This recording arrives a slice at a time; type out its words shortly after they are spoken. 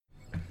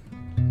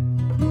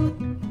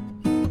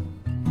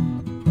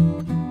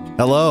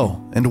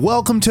Hello, and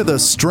welcome to the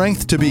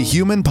Strength to Be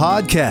Human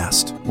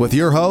podcast with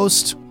your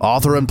host,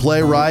 author and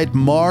playwright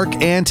Mark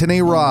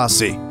Anthony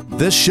Rossi.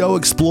 This show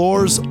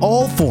explores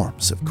all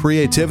forms of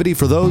creativity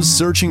for those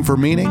searching for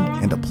meaning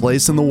and a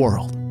place in the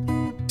world.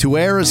 To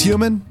err is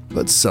human,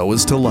 but so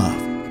is to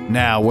love.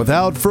 Now,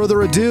 without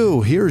further ado,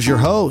 here's your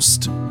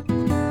host.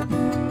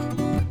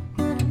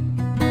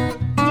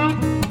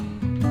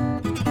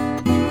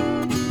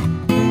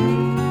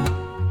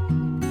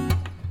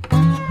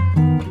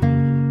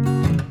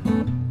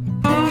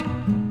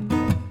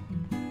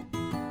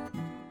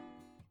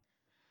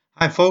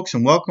 Hi, folks,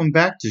 and welcome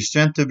back to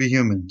Strength to Be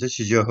Human. This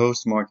is your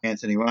host, Mark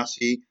Anthony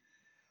Rossi,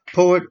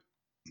 poet,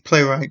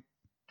 playwright,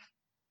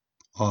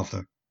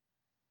 author.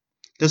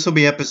 This will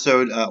be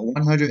episode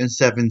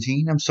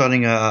 117. I'm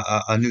starting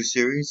a new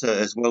series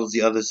as well as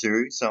the other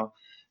series, so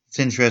it's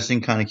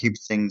interesting, kind of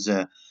keeps things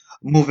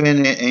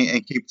moving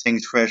and keep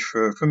things fresh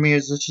for me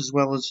as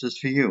well as just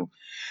for you.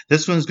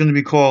 This one's going to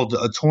be called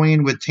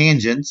Toying with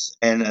Tangents,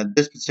 and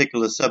this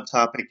particular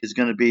subtopic is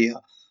going to be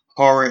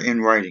horror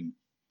in writing.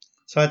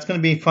 So it's going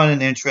to be fun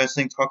and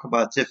interesting. Talk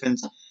about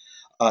different,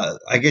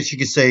 I guess you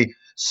could say,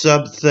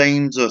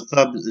 sub-themes or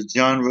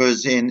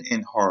sub-genres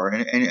in horror,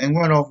 and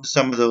run over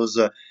some of those,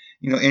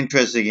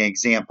 interesting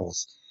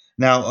examples.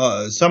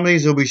 Now, some of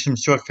these will be some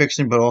short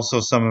fiction, but also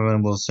some of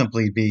them will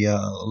simply be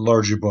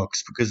larger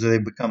books because they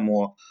become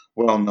more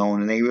well-known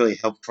and they really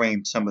help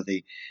frame some of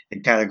the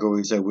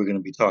categories that we're going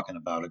to be talking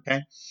about. Okay.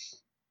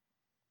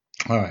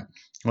 All right.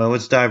 Well,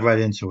 let's dive right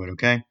into it.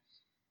 Okay.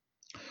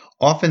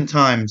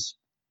 Oftentimes,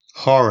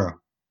 horror.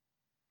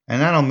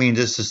 And I don't mean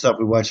just the stuff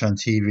we watch on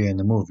TV and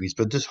the movies,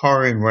 but just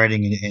horror and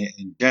writing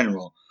in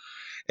general.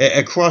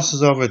 It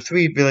crosses over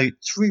three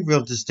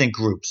real distinct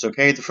groups.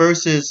 Okay, the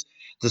first is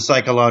the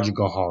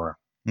psychological horror.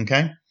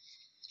 Okay,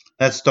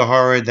 that's the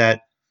horror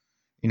that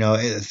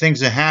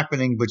things are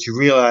happening, but you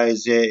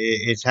realize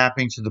it's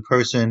happening to the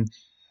person,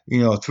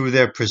 through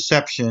their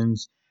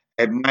perceptions.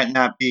 It might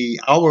not be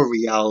our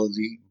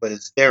reality, but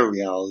it's their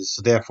reality.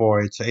 So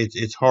therefore,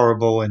 it's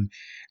horrible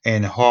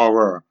and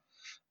horror.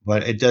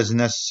 But it doesn't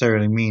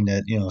necessarily mean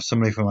that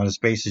somebody from outer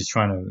space is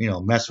trying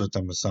to mess with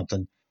them or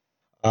something.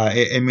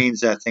 It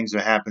means that things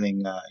are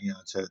happening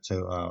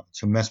to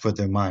mess with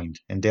their mind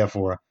and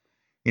therefore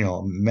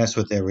mess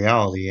with their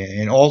reality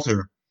and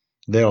alter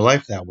their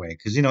life that way.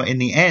 Because in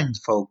the end,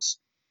 folks,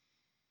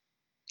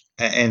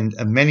 and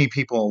many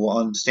people will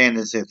understand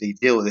this if they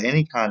deal with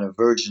any kind of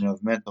version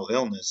of mental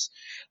illness,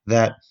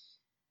 that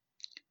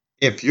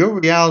if your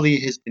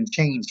reality has been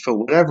changed for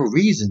whatever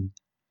reason,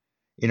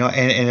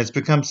 and it's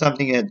become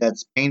something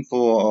that's painful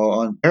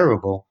or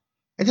unbearable.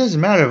 It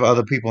doesn't matter if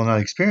other people are not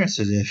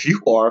experiencing it. If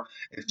you are,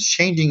 if it's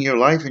changing your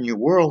life and your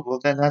world, well,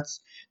 then that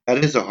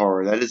is a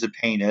horror. That is a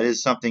pain. That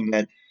is something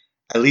that,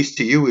 at least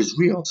to you, is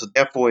real. So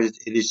therefore, it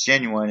is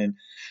genuine and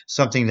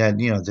something that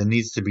that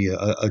needs to be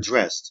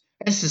addressed.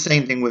 And it's the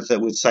same thing with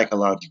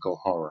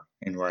psychological horror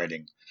in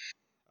writing.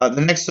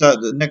 The next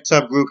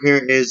subgroup here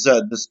is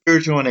the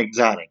spiritual and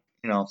exotic.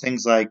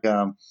 Things like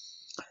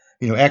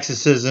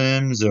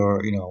exorcisms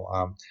or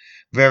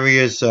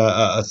various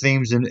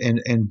themes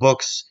in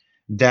books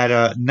that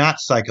are not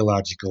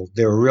psychological.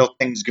 There are real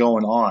things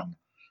going on,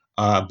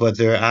 but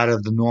they're out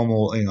of the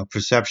normal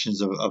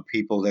perceptions of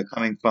people. They're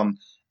coming from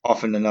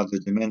often another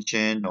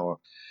dimension or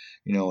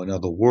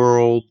another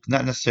world,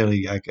 not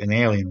necessarily like an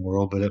alien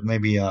world, but it may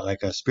be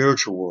like a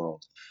spiritual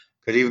world.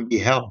 Could even be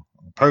hell,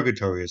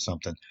 purgatory, or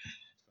something.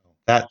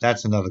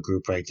 That's another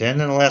group right there. And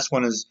then the last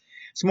one is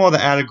it's more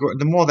the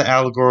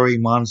allegory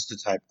monster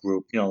type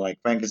group, like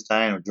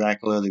Frankenstein or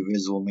Dracula, the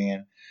Invisible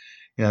Man,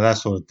 that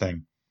sort of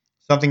thing.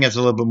 Something that's a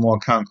little bit more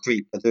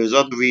concrete, but there's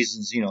other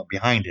reasons,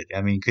 behind it.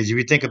 I mean, because if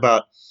you think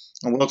about,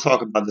 and we'll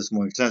talk about this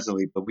more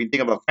extensively, but we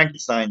think about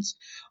Frankenstein's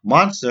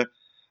monster,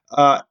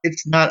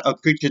 it's not a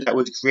creature that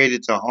was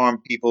created to harm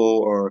people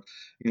or,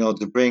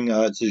 to bring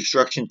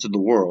destruction to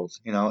the world.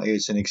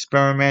 It's an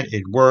experiment.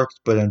 It worked,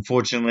 but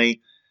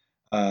unfortunately,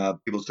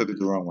 people took it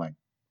the wrong way.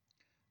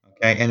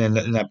 Okay, and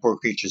then that poor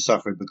creature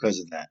suffered because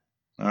of that.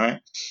 All right.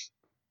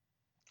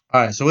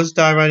 All right. So let's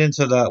dive right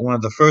into one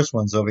of the first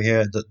ones over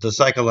here, the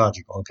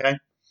psychological. Okay.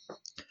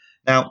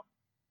 Now,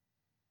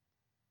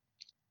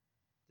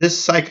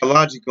 this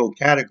psychological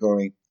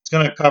category is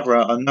going to cover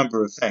a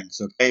number of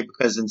things. Okay,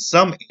 because in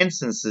some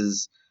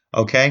instances,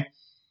 okay,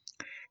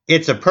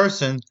 it's a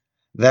person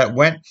that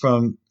went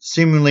from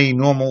seemingly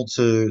normal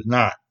to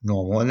not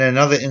normal, and then in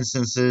other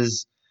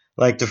instances,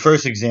 like the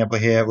first example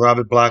here,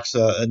 Robert Bloch's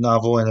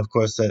novel, and of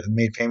course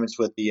made famous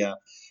with the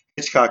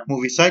Hitchcock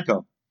movie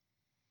Psycho.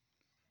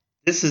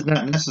 This is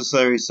not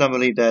necessarily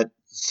somebody that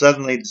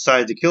suddenly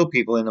decided to kill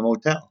people in a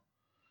motel.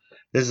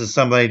 This is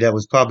somebody that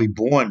was probably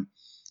born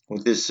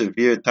with this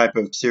severe type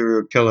of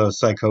serial killer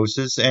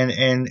psychosis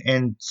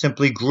and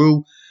simply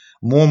grew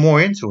more and more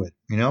into it,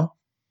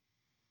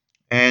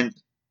 And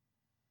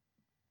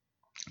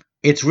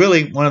it's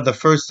really one of the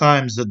first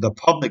times that the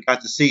public got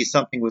to see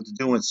something with to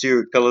do with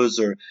serial killers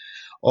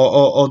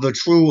or the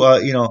true,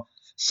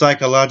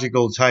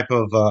 psychological type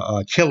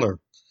of killer,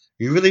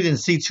 You really didn't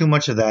see too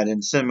much of that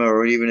in cinema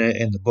or even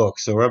in the book.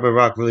 So Robert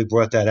Rock really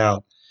brought that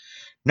out.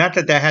 Not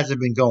that that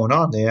hasn't been going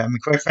on there. I mean,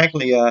 quite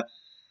frankly, uh,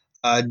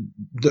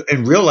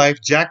 in real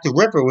life, Jack the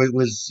Ripper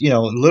was,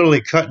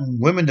 literally cutting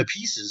women to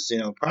pieces,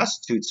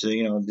 prostitutes,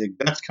 the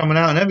guts coming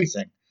out and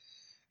everything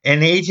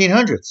in the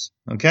 1800s.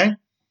 Okay.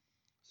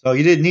 So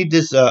you didn't need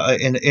this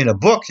in a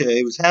book.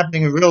 It was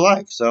happening in real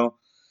life. So,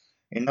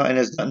 and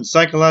there's nothing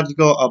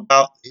psychological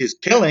about his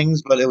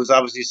killings, but it was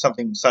obviously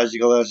something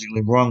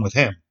psychologically wrong with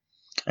him.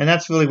 And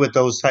that's really what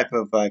those type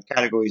of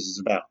categories is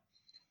about.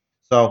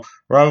 So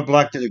Robert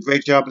Black did a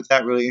great job with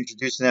that, really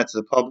introducing that to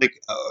the public,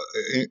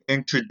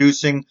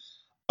 introducing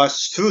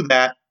us through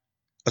that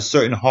a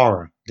certain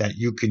horror that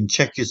you can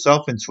check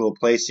yourself into a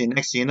place, and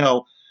next thing you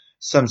know,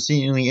 some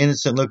seemingly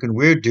innocent looking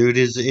weird dude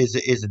is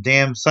a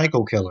damn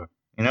psycho killer.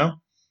 You know,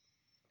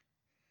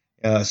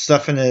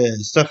 stuffing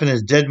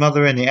his dead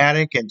mother in the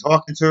attic and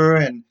talking to her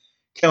and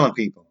killing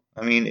people.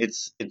 I mean,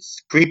 it's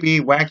creepy,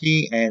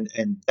 wacky, and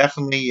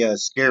definitely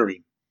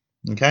scary.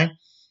 Okay,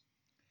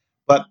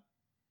 but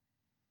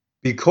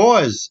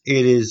because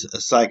it is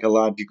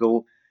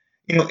psychological,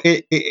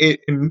 it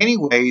in many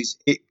ways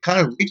it kind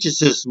of reaches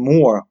us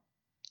more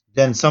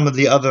than some of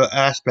the other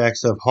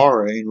aspects of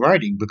horror in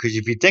writing. Because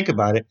if you think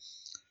about it,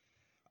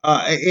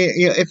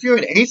 if you're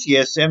an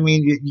atheist, I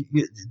mean,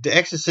 The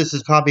Exorcist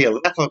is probably a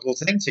laughable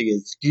thing to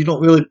you. You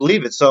don't really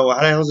believe it, so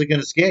how the hell is it going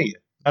to scare you?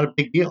 Not a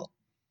big deal,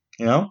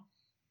 you know.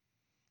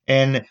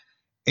 And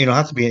you don't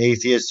have to be an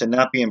atheist and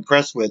not be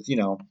impressed with,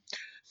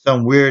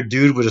 some weird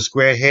dude with a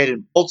square head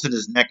and bolts in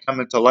his neck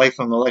coming to life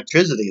from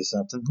electricity or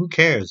something. Who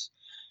cares?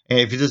 And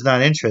if you're just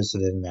not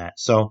interested in that,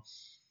 so.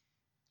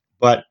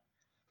 But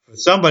for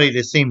somebody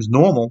that seems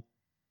normal,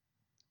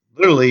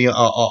 literally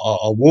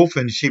a wolf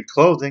in sheep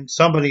clothing,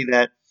 somebody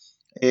that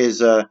is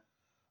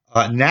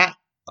not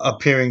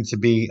appearing to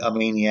be a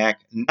maniac,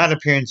 not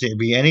appearing to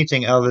be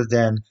anything other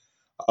than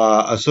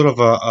a sort of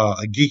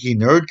a geeky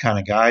nerd kind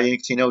of guy.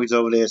 Next thing you know, he's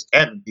over there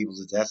stabbing people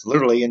to death,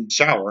 literally in the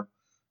shower.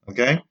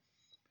 Okay,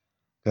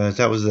 because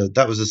that was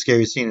a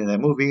scary scene in that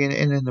movie and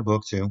in the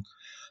book too.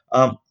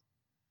 Um,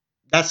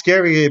 that's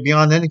scary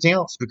beyond anything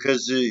else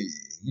because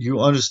you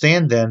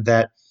understand then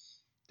that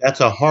that's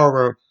a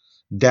horror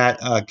that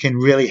can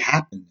really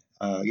happen.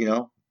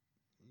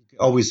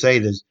 Always say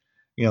there's,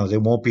 there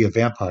won't be a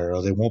vampire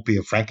or there won't be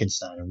a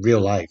Frankenstein in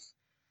real life.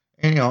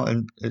 And,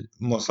 and it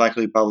most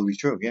likely probably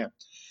true, yeah.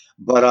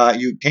 But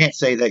you can't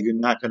say that you're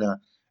not going to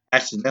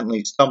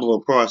accidentally stumble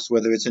across,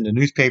 whether it's in the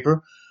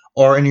newspaper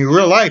or in your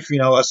real life,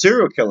 a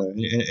serial killer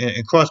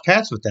and cross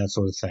paths with that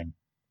sort of thing.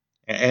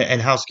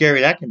 And how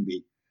scary that can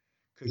be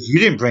because you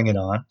didn't bring it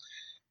on.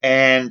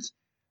 And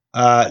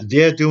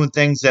they're doing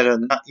things that are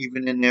not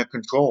even in their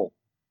control.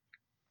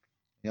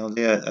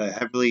 They're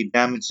heavily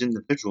damaged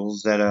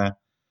individuals that are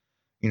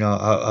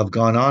have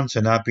gone on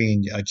to not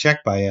being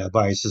checked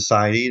by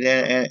society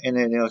and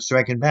then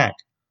striking back.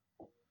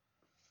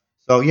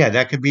 So yeah,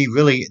 that could be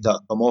really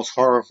the most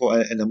horrible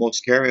and the most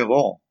scary of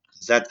all.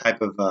 Is that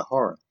type of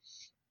horror.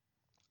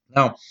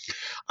 Now,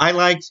 I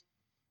liked,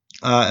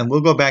 and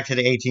we'll go back to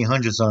the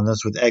 1800s on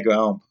this with Edgar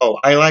Allan Poe.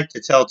 I like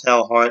the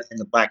Telltale Heart and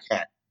the Black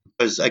Cat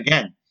because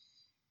again,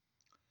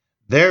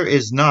 there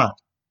is not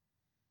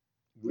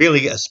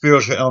really a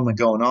spiritual element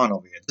going on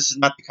over here. This is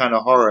not the kind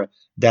of horror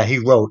that he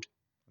wrote.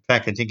 In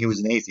fact, I think he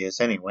was an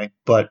atheist anyway,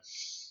 but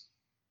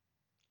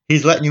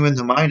he's letting you in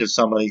the mind of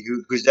somebody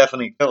who's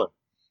definitely a killer.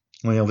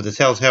 With the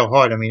Telltale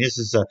Heart, I mean, this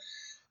is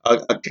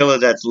a killer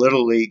that's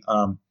literally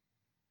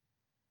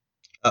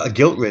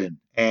guilt ridden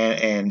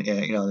and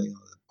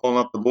pulling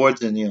up the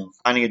boards and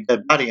finding a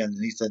dead body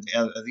underneath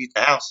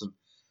the house of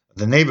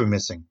the neighbor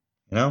missing.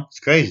 It's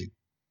crazy.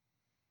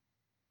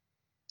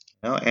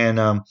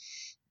 And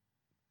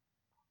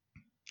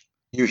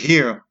you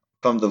hear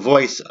from the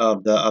voice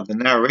of the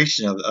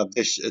narration of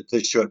this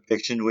short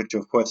fiction, which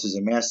of course is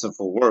a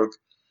masterful work.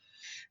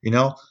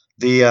 The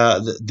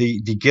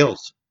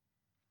guilt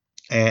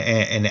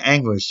and the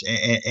anguish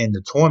and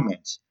the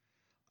torment.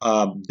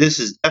 This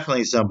is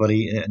definitely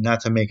somebody,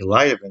 not to make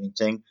light of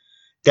anything,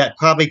 that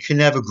probably can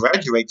never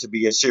graduate to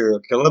be a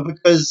serial killer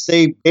because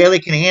they barely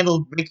can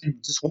handle making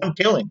just one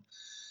killing.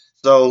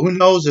 So who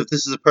knows if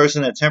this is a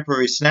person that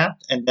temporarily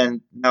snapped and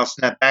then now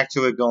snapped back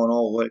to it, going,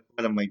 "Oh, what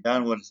am I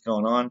done? What is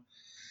going on?"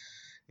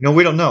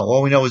 We don't know.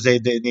 All we know is they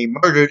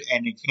murdered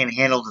and they can't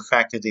handle the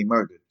fact that they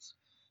murdered.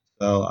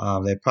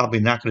 So they're probably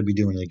not going to be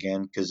doing it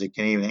again because they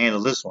can't even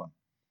handle this one.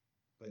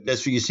 But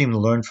that's what you seem to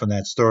learn from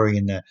that story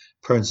and the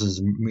person's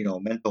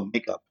mental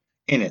makeup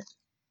in it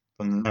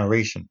from the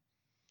narration.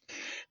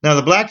 Now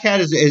the Black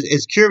Cat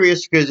is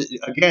curious because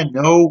again,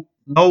 no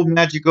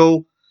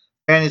magical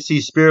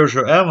fantasy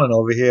spiritual element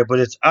over here, but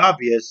it's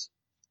obvious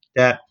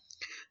that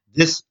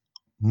this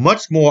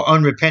much more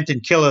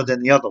unrepentant killer than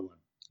the other one.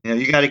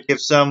 You got to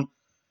give some,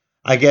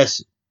 I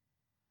guess,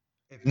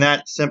 if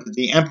not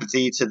sympathy,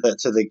 empathy to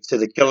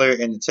the killer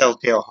in the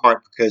Telltale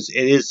Heart because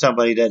it is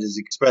somebody that is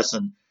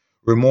expressing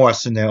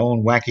remorse in their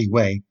own wacky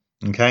way.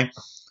 Okay,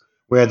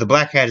 where the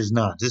Black Cat is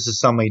not. This is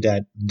somebody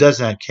that does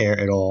not care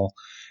at all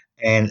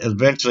and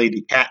eventually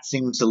the cat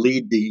seems to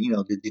lead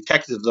the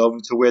detectives over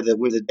to where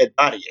the dead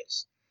body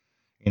is.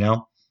 You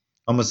know,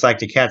 almost like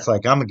the cat's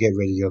like, I'm gonna get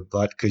rid of your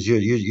butt because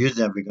you're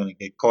never gonna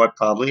get caught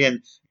probably, and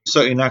you're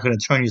certainly not gonna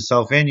turn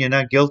yourself in. You're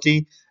not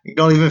guilty. You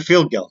don't even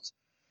feel guilt.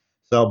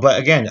 So, but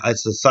again,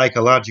 it's a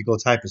psychological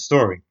type of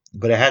story,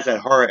 but it has that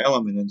horror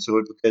element into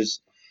it because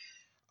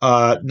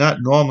not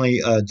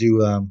normally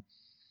do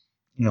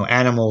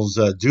animals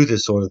do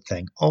this sort of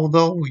thing.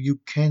 Although you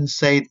can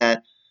say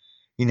that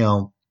you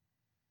know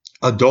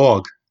a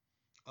dog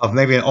of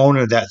maybe an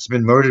owner that's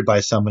been murdered by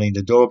somebody,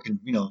 the dog can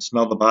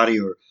smell the body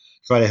or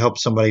try to help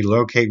somebody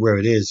locate where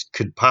it is,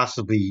 could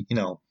possibly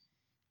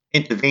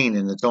intervene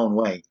in its own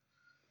way.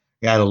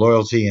 Out of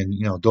loyalty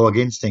and dog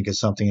instinct or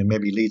something, and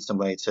maybe lead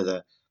somebody to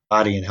the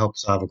body and help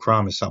solve a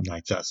crime or something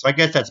like that. So I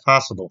guess that's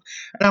possible.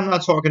 And I'm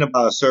not talking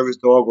about a service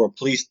dog or a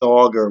police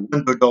dog or a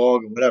window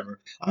dog or whatever.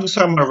 I'm just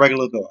talking about a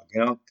regular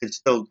dog. Could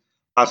still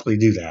possibly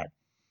do that.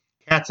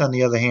 Cats, on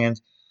the other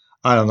hand,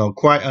 I don't know,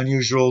 quite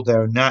unusual.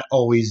 They're not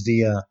always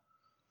the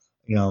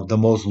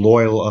most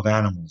loyal of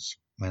animals.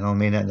 I don't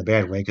mean that in a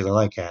bad way because I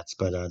like cats,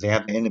 but they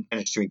have an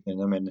independent streak in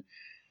them, and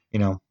you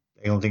know,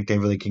 I don't think they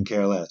really can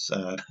care less.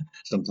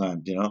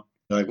 Sometimes, they're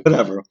like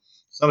whatever,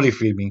 somebody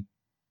feed me,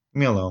 leave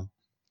me alone.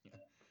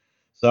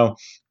 So,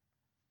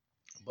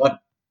 but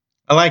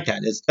I like that.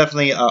 It's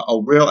definitely a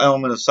real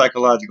element of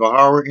psychological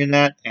horror in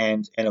that,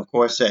 and of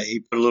course he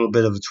put a little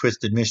bit of a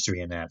twisted mystery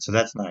in that, so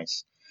that's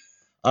nice.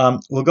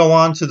 We'll go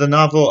on to the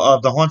novel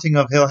of The Haunting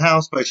of Hill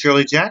House by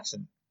Shirley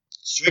Jackson.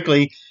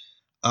 Strictly,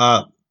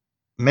 uh,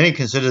 many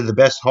consider the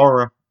best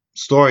horror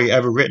story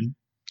ever written,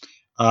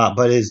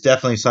 but it's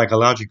definitely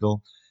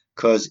psychological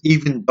because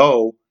even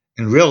though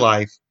in real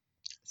life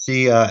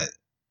she, you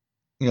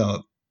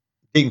know,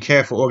 didn't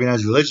care for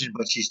organized religion,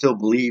 but she still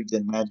believed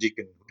in magic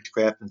and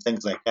witchcraft and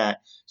things like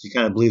that. She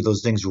kind of believed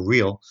those things were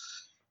real,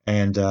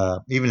 and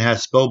even had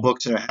spell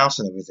books in her house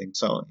and everything.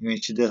 So I mean,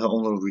 she did her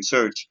own little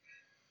research.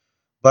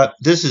 But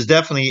this is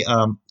definitely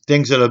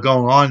things that are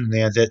going on in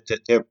there that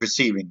they're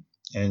perceiving,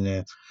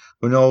 and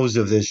who knows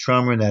if there's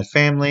trauma in that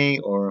family,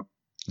 or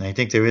and I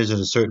think there is in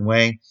a certain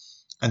way,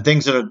 and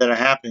things that are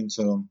happening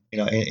to them,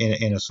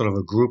 in a sort of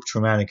a group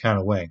traumatic kind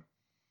of way.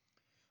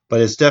 But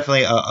it's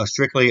definitely a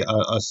strictly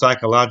a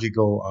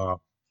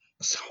psychological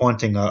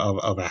haunting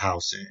of a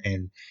house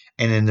and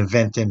an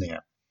event in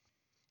there.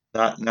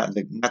 Not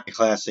the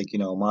classic,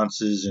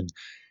 monsters and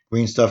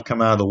green stuff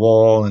come out of the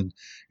wall and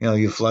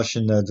you're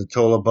flushing the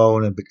toilet bowl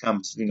and it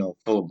becomes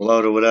full of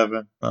blood or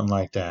whatever. Nothing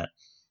like that.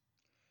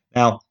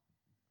 Now,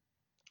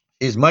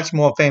 he's much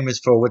more famous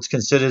for what's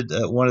considered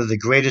one of the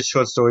greatest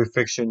short story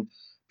fiction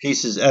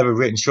pieces ever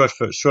written.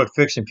 Short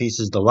fiction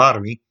pieces, The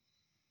Lottery.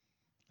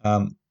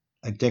 Um,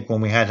 I think when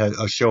we had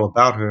a show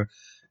about her,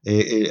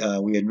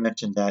 we had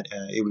mentioned that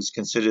it was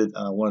considered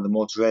one of the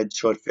most read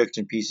short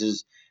fiction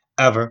pieces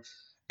ever,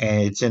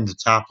 and it's in the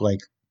top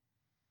like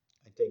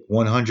I think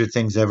 100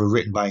 things ever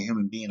written by a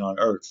human being on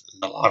Earth.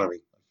 The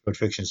Lottery, short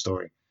fiction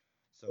story.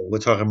 So we're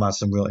talking about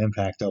some real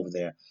impact over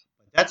there.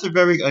 But that's a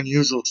very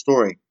unusual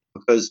story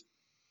because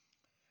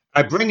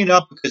I bring it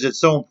up because it's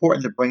so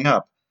important to bring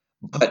up.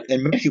 But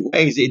in many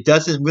ways, it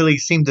doesn't really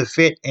seem to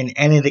fit in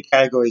any of the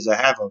categories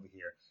I have over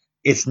here.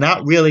 It's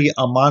not really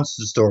a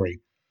monster story.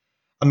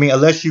 I mean,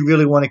 unless you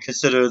really want to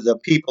consider the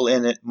people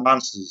in it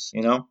monsters.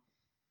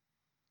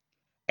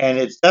 And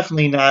it's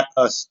definitely not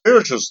a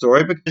spiritual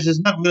story because there's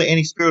not really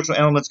any spiritual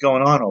elements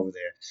going on over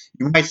there.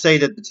 You might say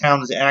that the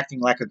town is acting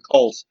like a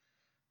cult,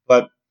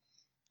 but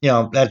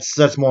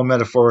that's more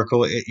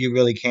metaphorical. You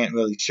really can't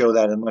really show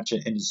that much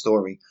in the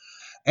story.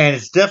 And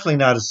it's definitely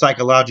not a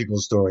psychological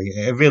story.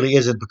 It really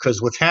isn't because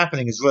what's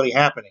happening is really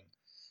happening.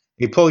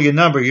 You pull your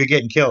number, you're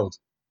getting killed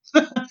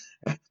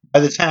by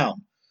the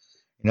town.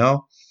 You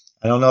know,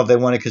 I don't know if they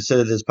want to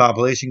consider this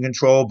population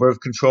control, birth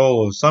control,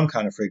 or some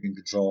kind of freaking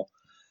control.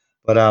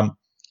 But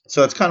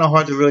so it's kind of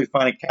hard to really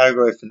find a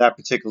category for that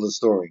particular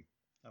story.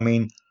 I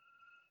mean,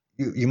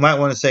 you might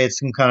want to say it's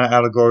some kind of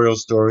allegorical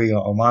story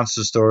or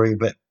monster story,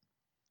 but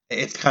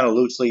it's kind of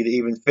loosely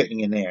even fitting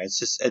in there.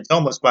 It's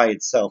almost by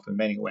itself in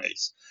many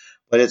ways,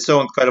 but it's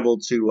so incredible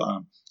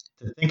to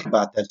think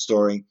about that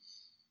story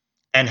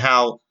and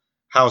how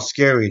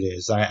scary it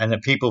is. And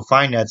that people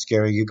find that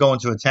scary. You go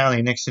into a town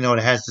and next thing you know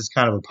it has this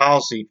kind of a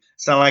policy.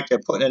 It's not like they're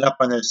putting it up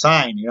on their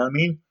sign. You know what I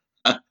mean?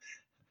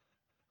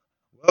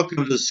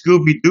 Welcome to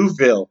Scooby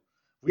Dooville.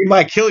 We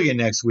might kill you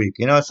next week.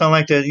 It's not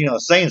like they're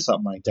saying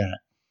something like that.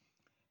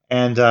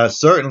 And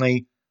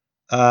certainly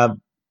uh,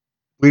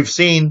 we've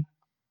seen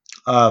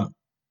uh,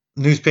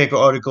 newspaper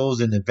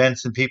articles and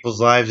events in people's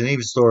lives and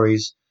even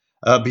stories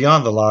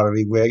beyond the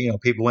lottery where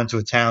people went to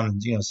a town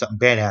and something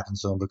bad happened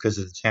to them because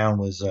the town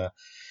was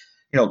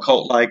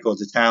cult like, or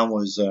the town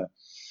was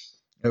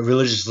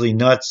religiously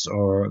nuts,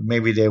 or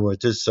maybe they were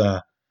just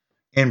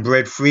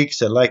inbred freaks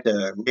that like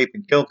to rape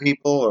and kill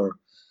people, or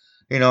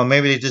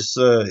maybe they just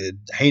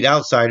hate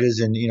outsiders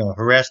and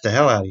harass the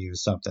hell out of you or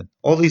something.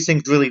 All these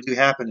things really do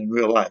happen in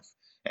real life,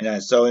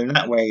 and so in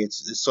that way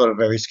it's sort of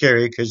very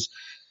scary because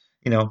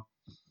you know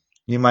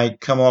You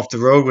might come off the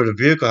road with a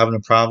vehicle having a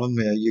problem.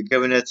 You're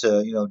giving it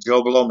to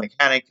Joe Below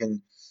mechanic,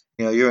 and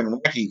you're in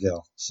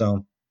Wackyville.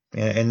 So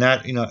and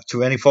not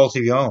to any fault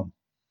of your own.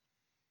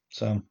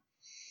 So,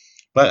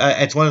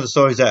 but it's one of the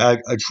stories that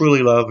I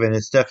truly love, and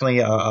it's definitely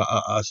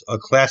a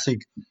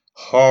classic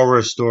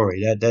horror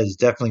story. That is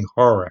definitely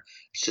horror.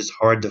 It's just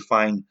hard to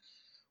find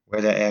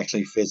where that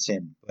actually fits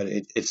in, but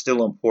it's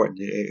still important.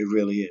 It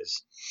really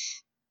is.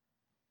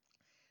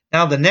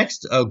 Now, the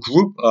next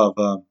group of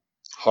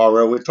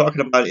horror we're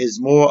talking about is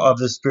more of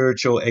the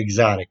spiritual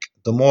exotic,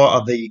 the more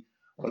of the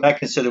what I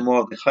consider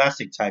more of the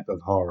classic type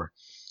of horror,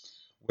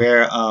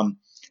 where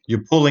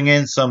you're pulling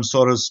in some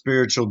sort of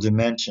spiritual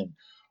dimension,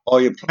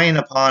 or you're playing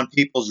upon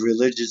people's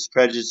religious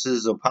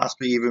prejudices or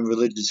possibly even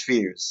religious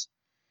fears.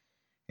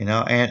 And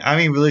I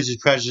mean religious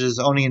prejudice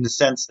only in the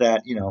sense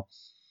that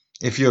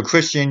if you're a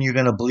Christian, you're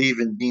going to believe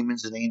in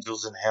demons and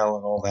angels and hell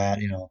and all that.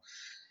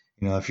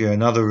 If you're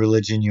another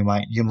religion, you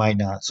might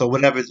not. So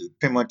whatever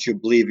pretty much you're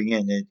believing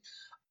in,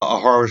 a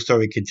horror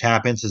story can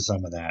tap into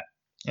some of that.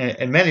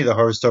 And many of the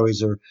horror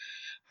stories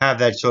have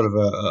that sort of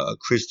a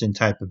Christian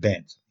type of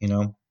bent, in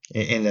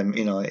them,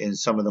 in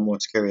some of the more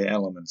scary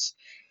elements.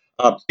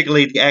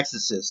 Particularly The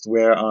Exorcist,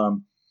 where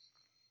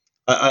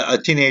a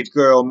teenage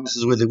girl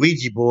messes with a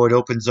Ouija board,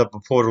 opens up a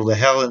portal to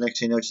hell, and next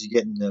thing you know, she's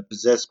getting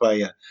possessed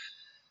by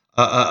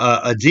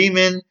a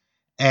demon,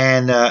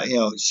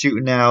 and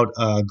shooting out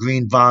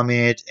green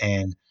vomit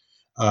and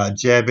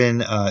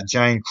jabbing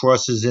giant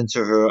crosses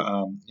into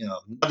her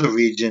nether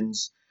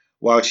regions,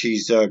 while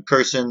she's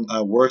cursing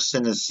worse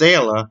than a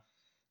sailor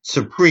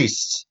to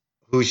priests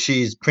who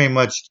she's pretty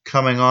much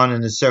coming on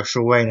in a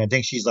sexual way, and I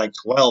think she's like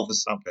 12 or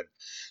something.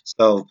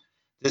 So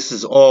this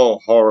is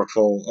all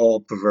horrible,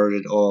 all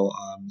perverted, all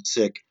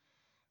sick.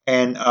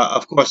 And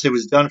of course, it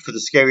was done for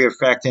the scary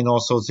effect and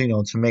also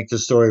to make the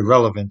story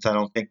relevant. I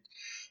don't think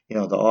the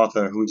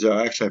author, who's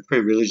actually a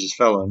pretty religious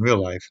fellow in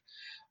real life,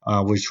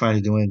 was trying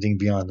to do anything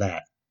beyond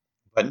that.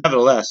 But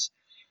nevertheless,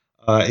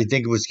 I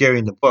think it was scary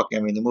in the book. I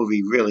mean, the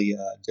movie really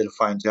did a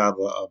fine job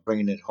of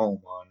bringing it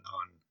home on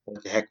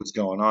what the heck was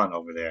going on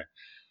over there.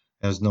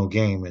 There was no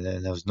game, and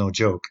then there was no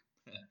joke.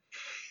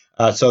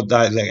 So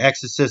the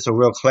Exorcist, a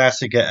real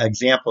classic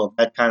example of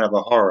that kind of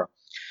a horror.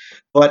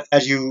 But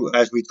as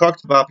we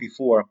talked about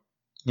before,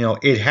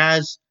 it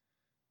has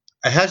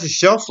a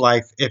shelf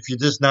life if you're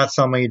just not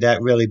somebody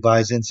that really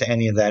buys into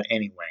any of that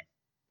anyway.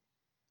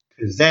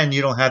 Because then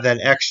you don't have that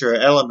extra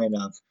element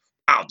of,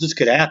 wow, this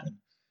could happen.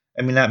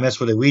 I mean, not mess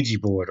with a Ouija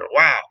board or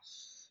wow.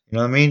 You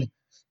know what I mean?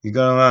 You're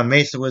going around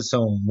messing with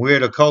some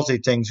weird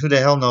occulty things. Who the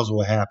hell knows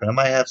what happened? I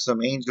might have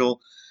some angel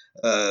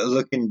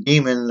looking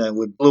demon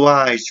with blue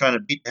eyes trying to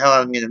beat the hell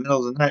out of me in the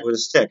middle of the night with a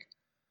stick.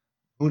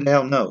 Who the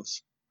hell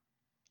knows?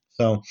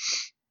 So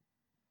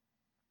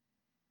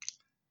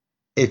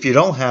if you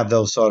don't have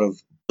those sort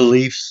of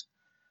beliefs,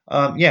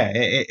 yeah,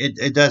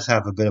 it does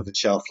have a bit of a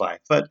shelf life.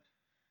 But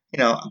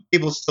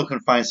people still can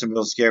find some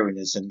real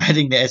scariness, and I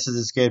think the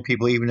Exorcist scared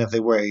people even if they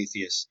were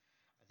atheists.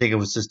 I think it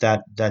was just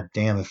that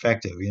damn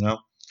effective.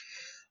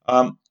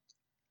 Um,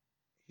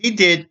 he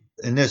did,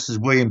 and this is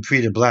William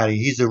Peter Blatty.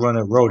 He's the one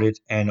that wrote it,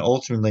 and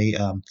ultimately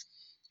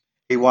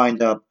he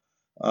wound up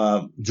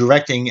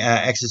directing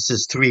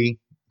Exorcist 3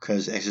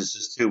 because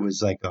Exorcist 2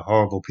 was like a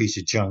horrible piece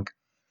of junk.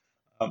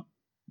 Um,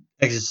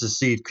 Exorcist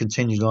C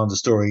continued on the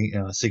story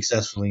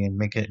successfully and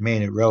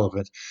made it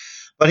relevant.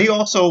 But he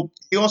also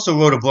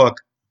wrote a book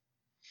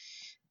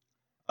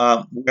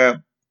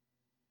where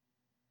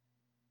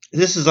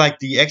this is like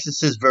the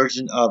Exorcist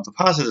version of the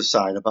positive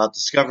side about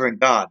discovering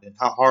God and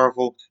how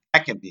horrible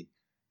that can be,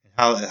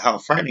 and how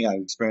frightening I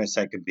experienced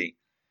that could be.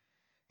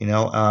 You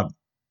know,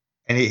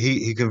 and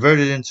he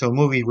converted it into a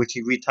movie which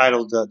he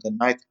retitled the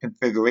Ninth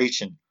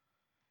Configuration.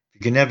 If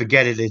you can never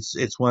get it,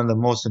 it's one of the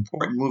most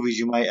important movies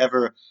you might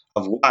ever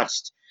have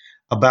watched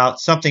about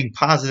something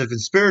positive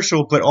and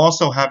spiritual, but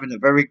also having a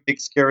very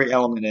big scary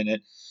element in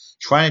it,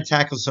 trying to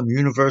tackle some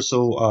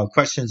universal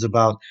questions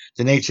about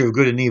the nature of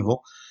good and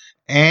evil.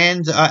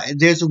 And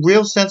there's a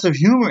real sense of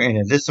humor in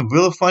it. There's some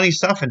real funny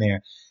stuff in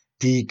there.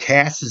 The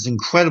cast is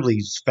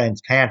incredibly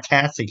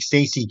fantastic.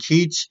 Stacy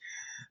Keach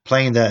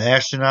playing the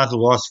astronaut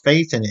who lost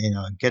faith and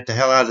get the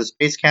hell out of the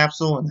space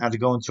capsule and had to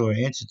go into an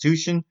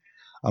institution,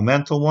 a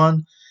mental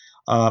one.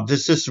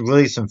 There's just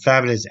really some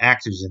fabulous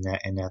actors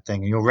in that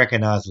thing, and you'll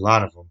recognize a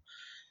lot of them.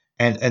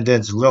 And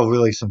there's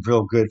really some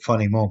real good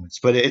funny moments.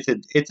 But it's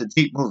a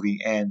deep movie,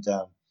 and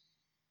you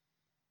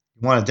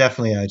want to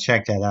definitely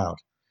check that out.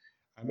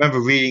 I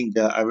remember reading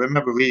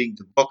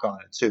the book on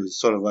it too. It's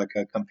sort of like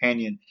a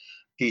companion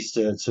piece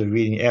to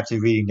reading after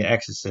reading The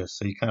Exorcist,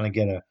 so you kind of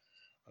get a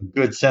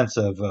good sense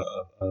of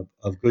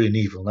good and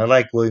evil. And I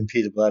like William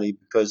Peter Blatty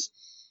because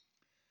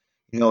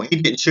he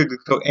didn't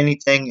sugarcoat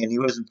anything, and he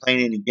wasn't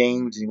playing any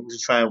games, and he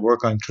wasn't trying to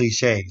work on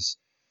cliches.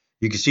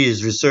 You can see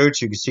his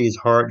research, you can see his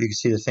heart, you can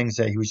see the things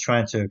that he was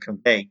trying to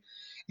convey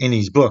in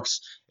these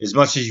books. As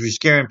much as he was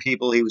scaring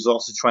people, he was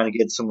also trying to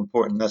get some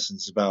important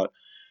lessons about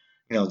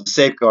the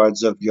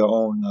safeguards of your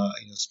own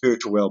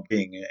spiritual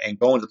well-being and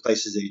going to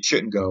places that you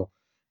shouldn't go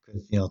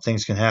because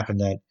things can happen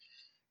that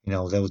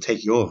that will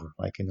take you over,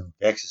 like The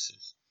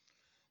Exorcist.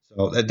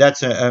 So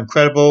that's an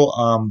incredible.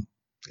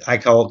 I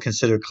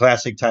consider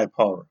classic type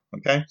horror.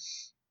 Okay.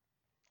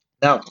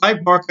 Now,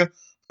 Clive Barker,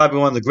 probably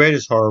one of the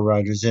greatest horror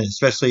writers, and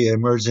especially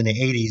emerged in the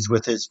 '80s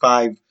with his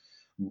 5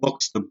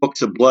 books, the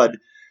Books of Blood,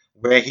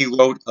 where he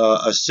wrote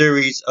a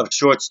series of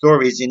short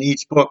stories. In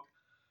each book,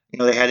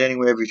 they had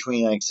anywhere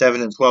between like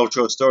 7 and 12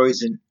 short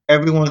stories, and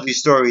every one of these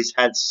stories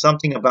had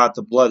something about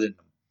the blood in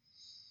them.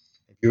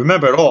 If you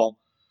remember at all,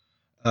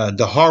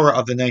 the horror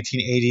of the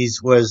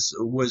 1980s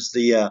was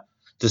the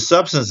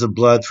substance of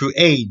blood through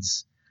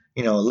AIDS.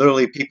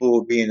 Literally people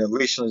were being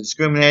racially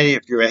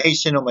discriminated. If you're a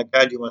Haitian, oh my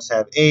God, you must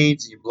have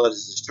AIDS. Your blood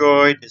is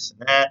destroyed. This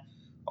and that,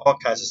 all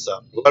kinds of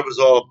stuff. Blood was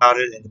all about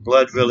it, and the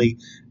blood really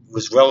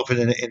was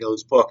relevant in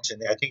those books.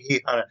 And I think he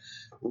kind of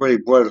really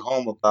brought it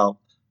home about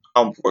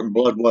how important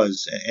blood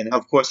was, and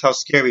of course how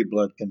scary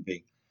blood can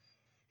be.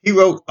 He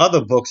wrote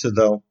other books,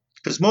 though,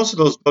 because most of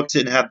those books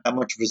didn't have that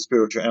much of a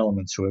spiritual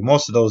element to it.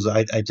 Most of those,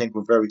 I think,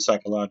 were very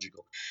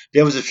psychological.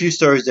 There was a few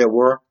stories that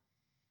were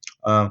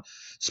uh,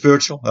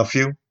 spiritual, a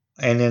few,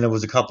 and then there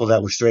was a couple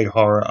that were straight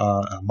horror,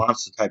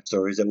 monster type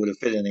stories that would have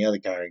fit in the other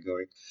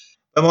category.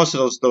 But most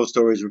of those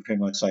stories were pretty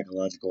much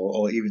psychological,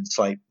 or even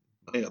slight,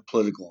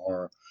 political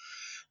horror.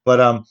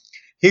 But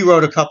he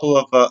wrote a couple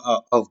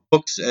of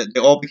books.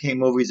 They all became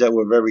movies that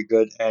were very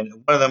good, and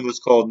one of them was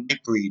called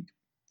Nightbreed.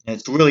 And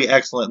it's a really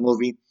excellent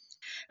movie.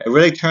 It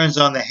really turns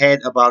on the head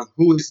about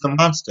who is the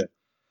monster.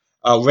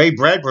 Ray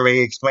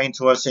Bradbury explained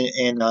to us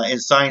in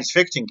science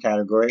fiction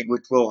category,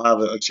 which we'll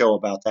have a show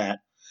about that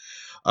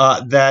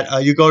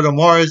you go to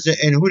Mars,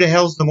 and who the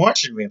hell's the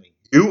Martian really?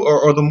 You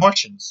or the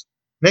Martians?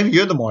 Maybe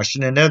you're the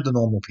Martian and they're the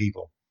normal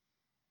people.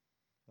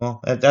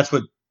 Well, that's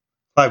what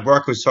Clive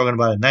Barker was talking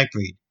about in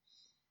Nightbreed.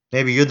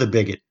 Maybe you're the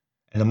bigot,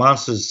 and the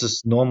monster's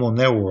just normal in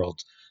their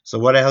world. So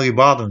what the hell are you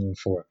bothering them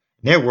for?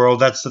 In their world,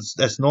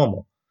 that's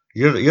normal.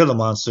 You're the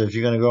monster if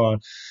you're gonna go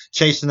on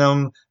chasing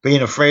them,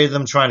 being afraid of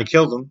them, trying to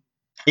kill them,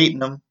 hating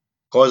them,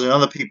 causing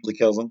other people to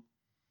kill them.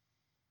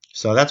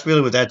 So that's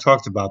really what that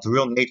talked about: the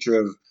real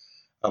nature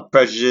of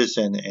prejudice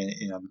and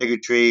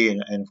bigotry,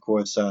 and of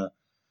course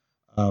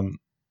um,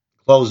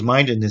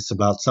 closed-mindedness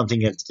about something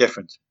that's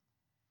different.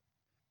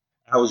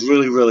 That was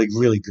really, really,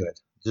 really good.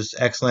 Just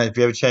excellent. If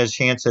you ever had a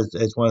chance,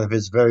 it's one of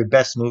his very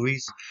best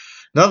movies.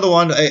 Another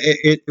one,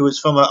 it was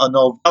from a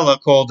novella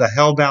called The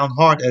Hellbound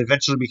Heart. It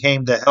eventually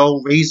became the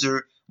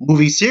Hellraiser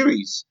movie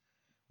series,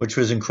 which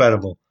was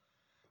incredible.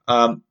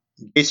 Um,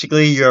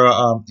 Basically, you're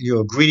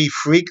a greedy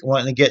freak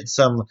wanting to get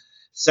some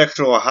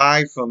sexual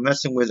high from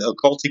messing with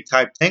occultic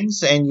type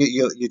things, and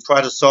you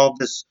try to solve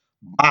this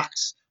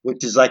box,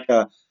 which is like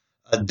a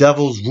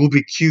devil's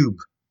Rubik cube.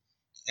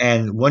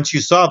 And once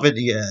you solve it,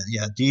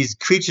 yeah, these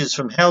creatures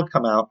from hell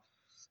come out.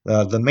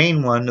 The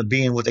main one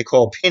being what they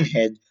call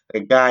Pinhead,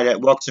 a guy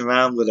that walks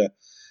around with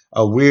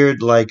a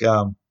weird, like,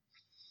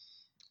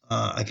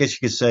 I guess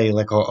you could say,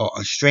 like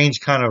a strange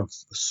kind of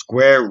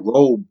square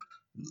robe,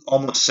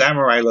 almost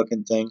samurai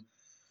looking thing,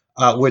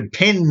 with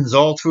pins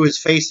all through his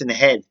face and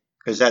head,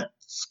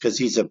 because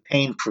he's a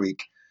pain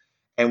freak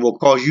and will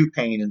cause you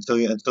pain until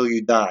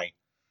you die,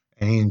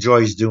 and he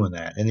enjoys doing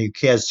that. And he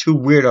has 2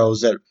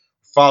 weirdos that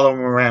follow him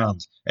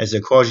around as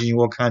they're causing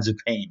you all kinds of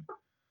pain.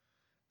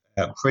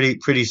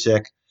 Pretty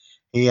sick.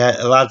 He had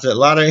a lot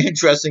of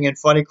interesting and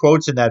funny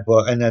quotes in that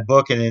book, and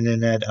in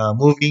that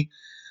movie.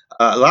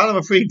 A lot of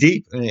them are pretty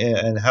deep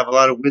and have a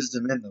lot of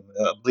wisdom in them,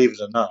 believe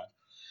it or not.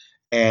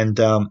 And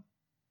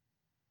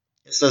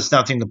it's just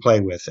nothing to play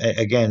with.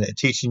 Again,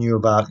 teaching you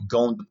about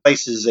going to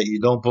places that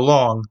you don't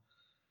belong,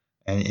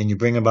 and you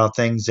bring about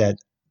things that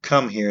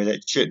come here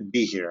that shouldn't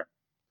be here.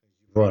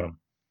 You brought them.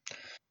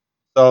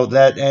 So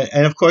that,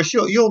 and of course,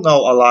 you'll know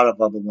a lot of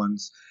other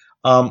ones.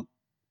 Um,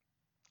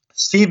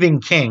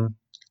 Stephen King.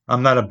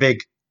 I'm not a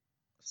big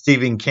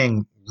Stephen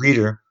King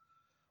reader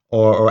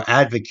or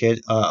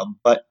advocate,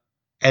 but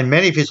and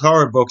many of his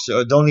horror books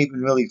don't even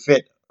really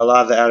fit a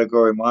lot of the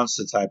allegory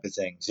monster type of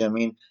things. You know what I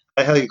mean?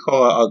 How the hell you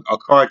call a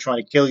car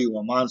trying to kill you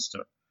a monster?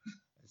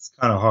 It's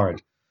kind of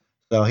hard.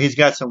 So he's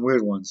got some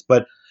weird ones,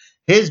 but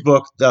his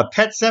book, The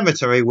Pet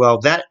Cemetery, well,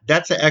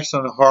 that's an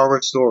excellent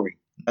horror story.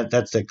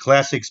 That's a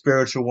classic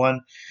spiritual one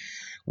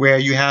where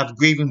you have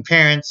grieving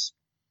parents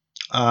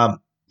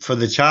for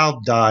the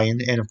child dying,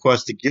 and of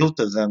course the guilt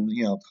of them,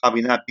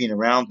 probably not being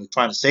around but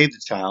trying to save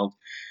the child.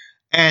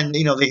 And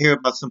they hear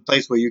about some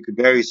place where you could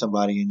bury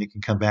somebody and they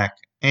can come back,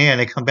 and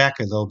they come back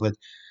though, but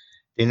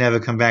they never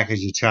come back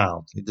as your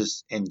child.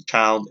 And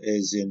child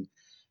is in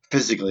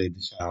physically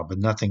the child, but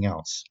nothing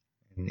else.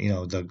 And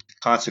the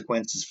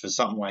consequences for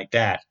something like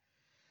that.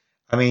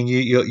 I mean,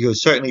 you'll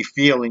certainly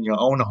feel in your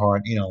own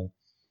heart,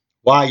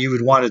 why you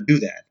would want to do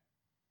that.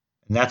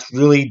 And that's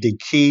really the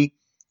key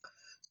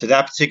to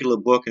that particular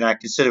book, and I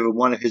consider it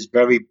one of his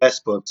very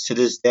best books to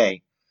this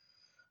day,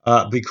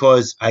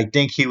 because I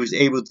think he was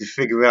able to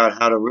figure out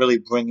how to really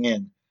bring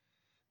in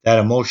that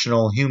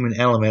emotional human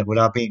element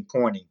without being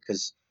corny.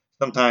 Because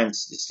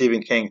sometimes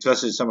Stephen King,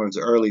 especially some of his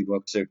early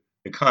books, are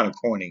kind of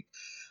corny.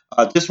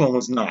 This one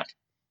was not.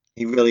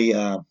 He really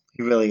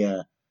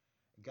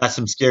got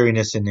some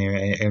scariness in there,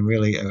 and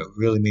really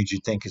really made you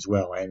think as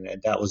well. And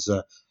that was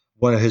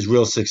one of his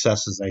real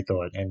successes, I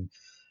thought. And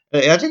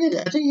I think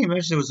he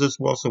mentioned it was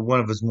just also one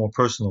of his more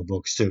personal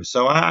books too.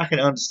 So I can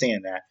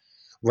understand that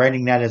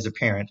writing that as a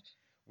parent,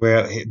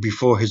 where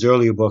before his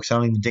earlier books, I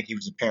don't even think he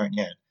was a parent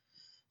yet.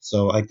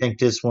 So I think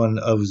this one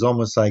was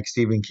almost like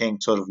Stephen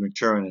King sort of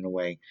maturing in a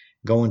way,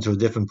 going to a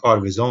different part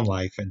of his own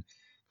life and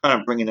kind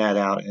of bringing that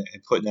out and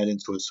putting that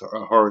into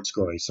a horror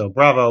story. So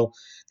bravo,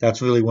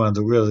 that's really one of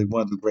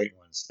the great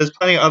ones. There's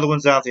plenty of other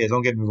ones out there.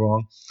 Don't get me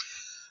wrong.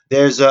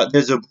 There's a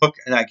book,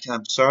 and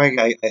I'm sorry,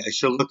 I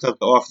should have looked up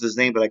the author's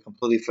name, but I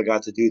completely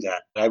forgot to do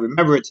that. I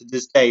remember it to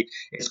this day.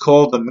 It's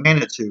called The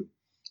Manitou.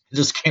 I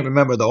just can't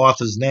remember the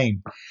author's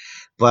name,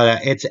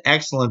 but it's an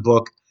excellent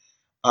book.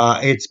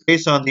 It's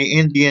based on the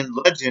Indian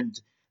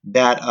legend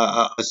that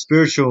a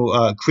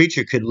spiritual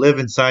creature could live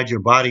inside your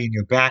body and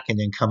your back and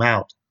then come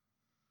out,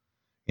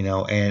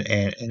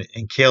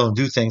 and kill and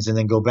do things and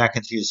then go back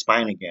into your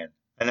spine again.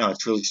 I know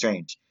it's really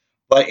strange,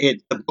 but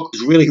the book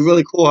is really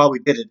really cool how we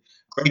did it.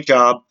 Great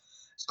job.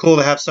 It's cool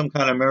to have some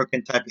kind of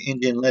American type of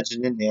Indian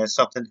legend in there,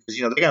 something because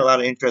they got a lot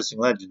of interesting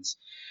legends,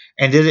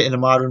 and did it in a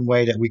modern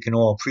way that we can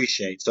all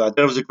appreciate. So I thought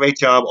it was a great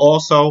job.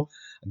 Also,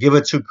 give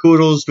it to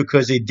kudos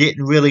because they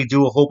didn't really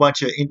do a whole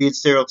bunch of Indian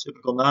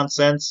stereotypical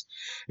nonsense.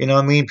 You know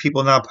what I mean?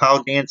 People now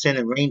pow dancing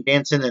and rain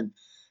dancing and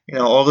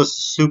all this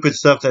stupid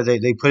stuff that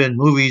they put in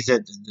movies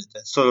that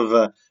sort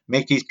of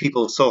make these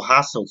people so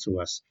hostile to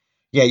us.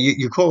 Yeah,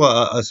 you call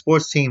a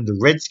sports team the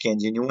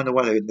Redskins and you wonder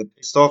why they're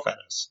pissed off at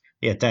us.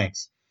 Yeah,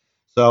 thanks.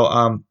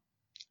 So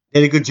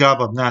did a good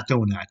job of not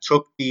doing that.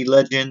 Took the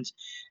legend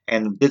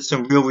and did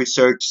some real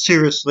research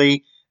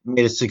seriously,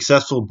 made a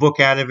successful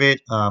book out of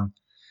it. I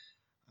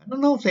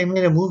don't know if they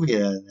made a movie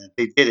out of that.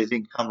 They did. It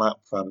didn't come out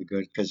probably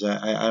good because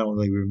I don't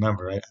really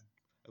remember. It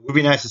would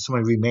be nice if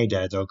somebody remade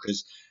that though,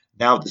 because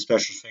now with the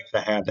special effects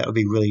I have, that would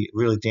be really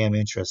really damn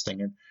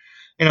interesting. And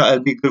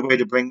it'd be a good way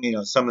to bring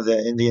some of the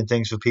Indian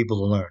things for people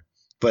to learn.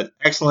 But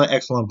excellent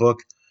excellent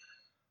book.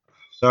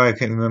 Sorry I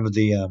can't remember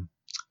the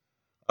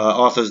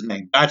author's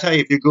name. I tell you,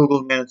 if you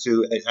Google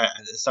Manitou,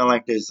 it's not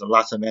like there's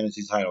lots of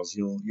Manitou titles.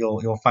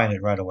 You'll find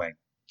it right away,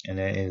 and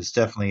it's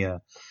definitely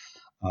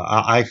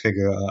I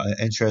figure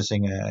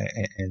interesting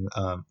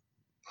and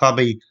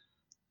probably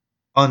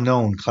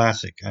unknown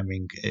classic. I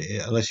mean,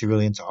 unless you're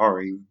really into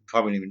horror, you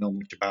probably don't even know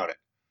much about it,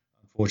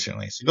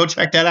 unfortunately. So go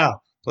check that out,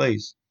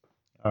 please.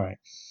 All right.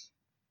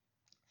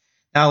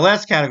 Now,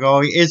 last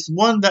category is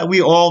one that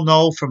we all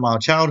know from our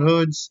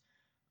childhoods,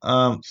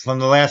 from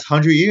the last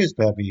 100 years,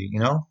 Peppy,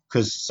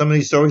 because some of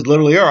these stories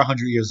literally are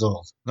 100 years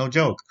old. No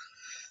joke.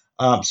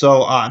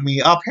 So, I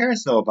mean, our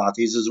parents know about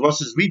these as well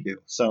as we do.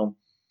 So,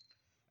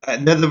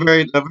 they're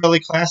the really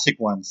classic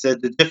ones. They're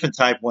the different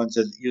type ones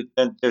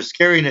they're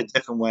scary in a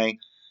different way,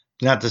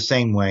 not the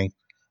same way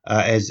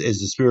as the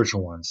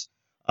spiritual ones.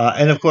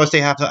 And of course,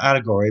 they have the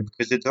allegory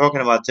because they're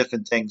talking about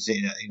different things.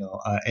 In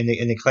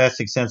the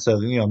classic sense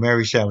of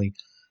Mary Shelley,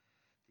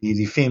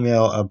 the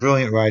female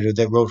brilliant writer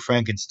that wrote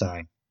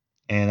Frankenstein.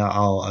 And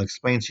I'll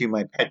explain to you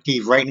my pet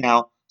peeve right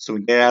now, so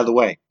we get it out of the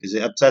way because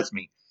it upsets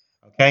me.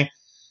 Okay,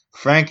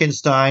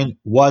 Frankenstein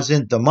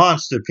wasn't the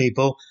monster,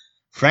 people.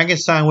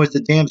 Frankenstein was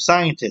the damn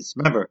scientist.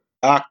 Remember,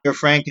 Dr.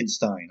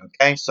 Frankenstein.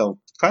 Okay, so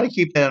try to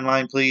keep that in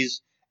mind,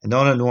 please, and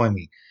don't annoy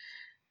me.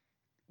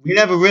 We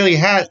never really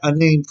had a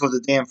name for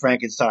the damn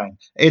Frankenstein.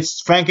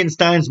 It's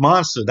Frankenstein's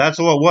monster. That's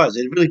all it was.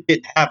 It really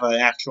didn't have an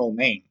actual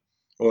name.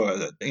 Or,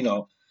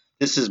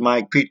 this is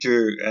my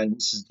creature and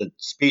this is the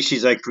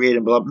species I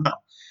created, blah, blah. No.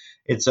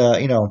 It's a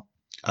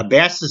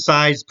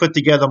bastardized, put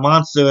together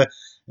monster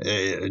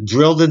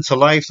drilled into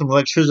life some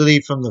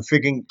electricity from the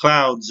freaking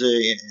clouds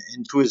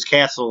into his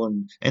castle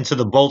and into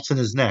the bolts in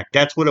his neck.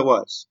 That's what it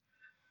was.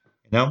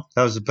 That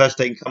was the best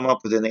they can come up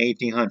with in the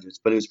 1800s,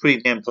 but it was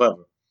pretty damn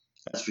clever.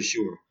 That's for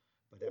sure.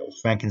 But that was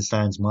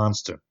Frankenstein's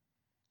monster.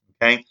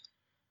 Okay?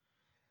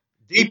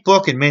 Deep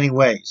book in many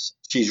ways.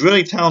 She's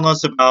really telling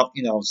us about,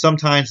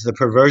 sometimes the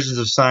perversions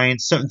of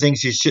science, certain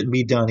things you shouldn't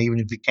be done, even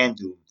if you can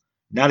do them.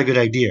 Not a good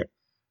idea.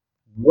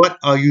 What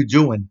are you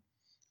doing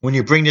when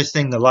you bring this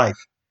thing to life?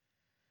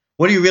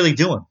 What are you really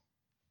doing?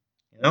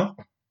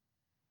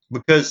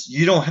 Because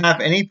you don't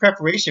have any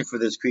preparation for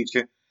this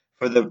creature,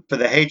 for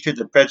the hatred,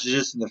 the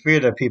prejudice, and the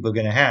fear that people are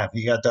going to have.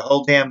 You got the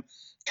whole damn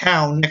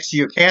town next to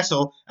your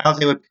castle out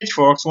there with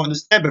pitchforks wanting to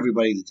stab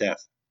everybody to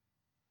death,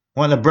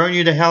 wanting to burn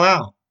you the hell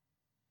out.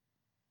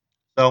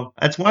 So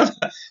that's one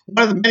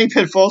of the many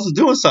pitfalls of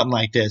doing something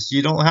like this.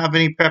 You don't have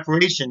any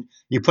preparation.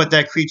 You put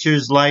that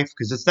creature's life,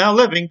 because it's now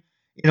living,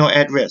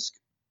 at risk.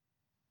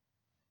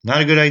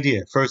 Not a good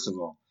idea, first of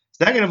all.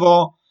 Second of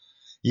all,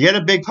 you get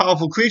a big,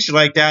 powerful creature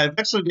like that,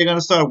 eventually they're going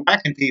to start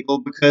whacking people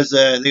because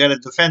they got to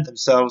defend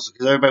themselves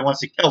because everybody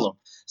wants to kill them.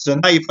 So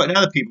now you're putting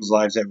other people's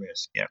lives at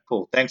risk. Yeah,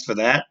 cool. Thanks for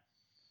that.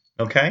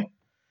 Okay.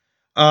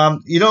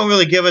 You don't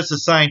really give us a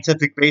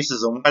scientific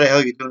basis on why the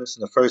hell you're doing this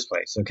in the first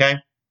place, okay?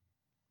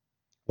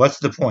 What's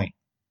the point?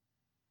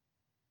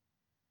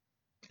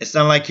 It's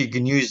not like you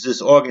can use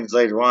this organs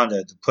later on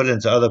to put it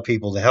into other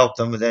people to help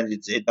them, and then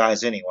it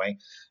dies anyway.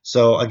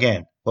 So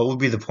again, What would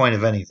be the point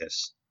of any of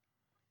this?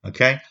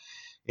 Okay?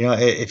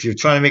 If you're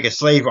trying to make a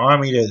slave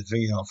army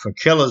for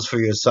killers for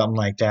you or something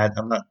like that,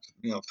 I'm not,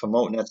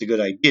 promoting that's a good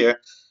idea.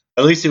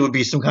 At least it would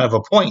be some kind of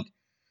a point.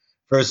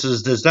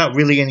 Versus, there's not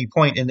really any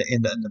point in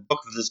the book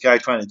of this guy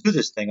trying to do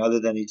this thing,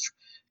 other than he's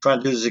trying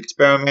to do this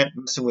experiment,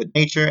 messing with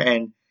nature,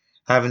 and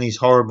having these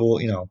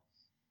horrible,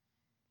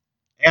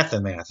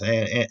 aftermath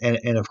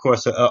and of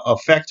course,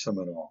 effects from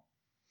it all.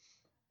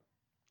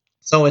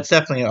 So it's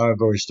definitely an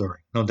allegory story,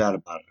 no doubt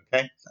about it.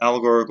 Okay,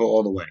 allegorical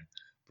all the way.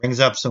 Brings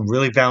up some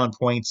really valid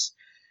points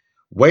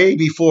way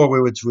before we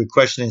were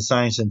questioning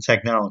science and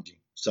technology.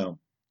 So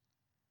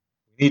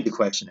we need to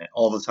question it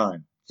all the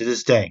time. To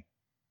this day,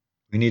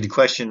 we need to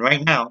question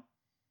right now,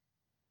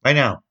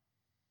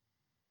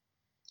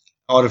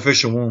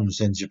 artificial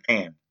wombs in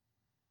Japan.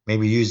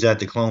 Maybe use that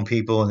to clone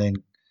people and then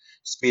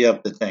speed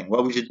up the thing.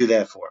 What would you do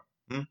that for?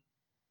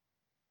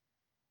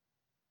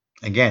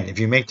 Again, if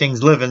you make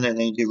things living and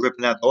then you're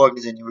ripping out the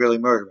organs and you're really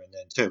murdering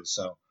them too.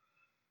 So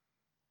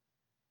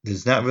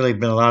there's not really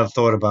been a lot of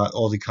thought about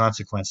all the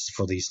consequences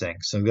for these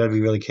things. So we got to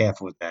be really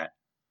careful with that.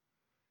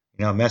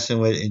 Messing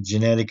with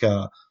genetic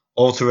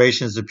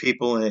alterations of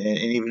people and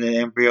even in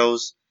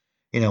embryos.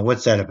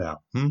 What's that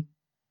about?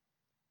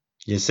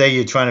 You say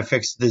you're trying to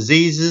fix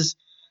diseases.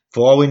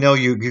 For all we know,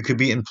 you could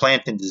be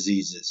implanting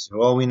diseases. For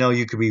all we know,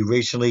 you could be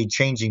racially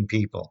changing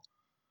people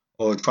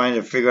or trying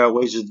to figure out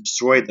ways to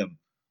destroy them.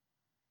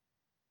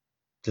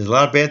 There's a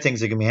lot of bad things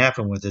that can be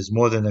happening with this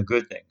more than a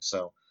good thing.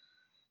 So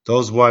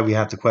those are why we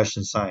have to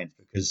question science,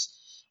 because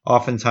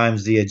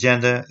oftentimes the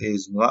agenda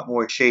is a lot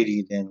more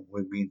shady than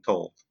we're being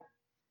told.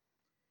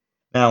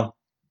 Now,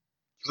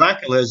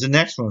 Dracula is the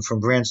next one from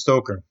Bram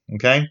Stoker.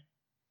 Okay,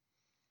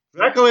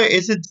 Dracula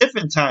is a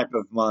different type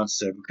of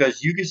monster,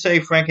 because you could say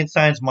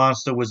Frankenstein's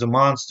monster was a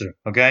monster.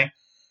 Okay,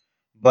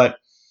 but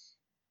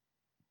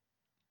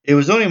it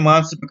was only a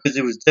monster because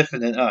it was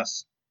different than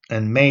us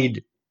and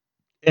made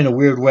in a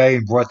weird way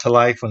and brought to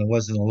life when it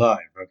wasn't alive.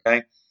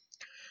 Okay,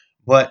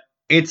 but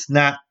it's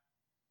not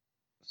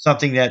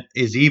something that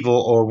is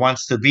evil or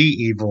wants to be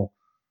evil.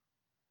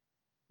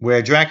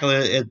 Where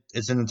Dracula,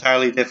 it's an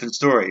entirely different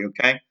story.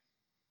 Okay,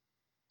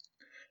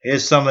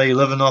 here's somebody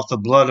living off the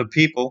blood of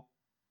people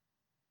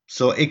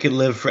so it could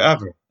live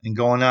forever and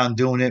going out and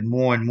doing it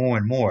more and more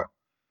and more.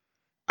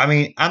 I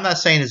mean, I'm not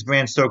saying it's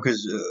Bram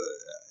Stoker's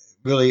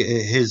really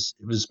his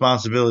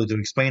responsibility to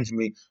explain to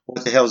me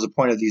what the hell is the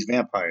point of these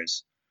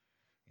vampires.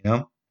 You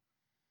know,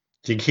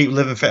 to keep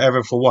living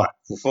forever for what?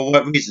 For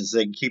what reasons? So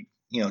they can keep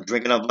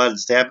drinking our blood and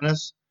stabbing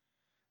us,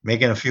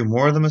 making a few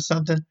more of them or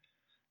something.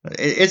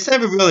 It's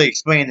never really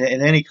explained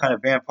in any kind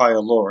of vampire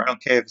lore. I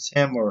don't care if it's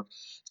him or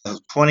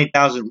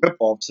 20,000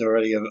 ripoffs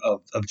already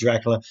of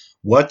Dracula.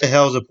 What the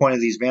hell is the point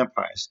of these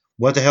vampires?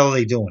 What the hell are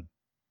they doing?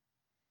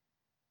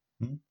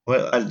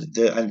 Well, I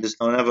just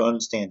don't ever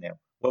understand that.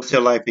 What's their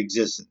life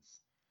existence?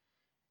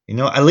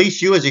 At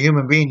least you as a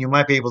human being, you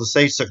might be able to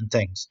say certain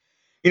things.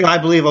 I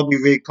believe I'll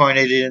be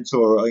reincarnated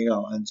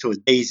into a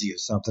daisy or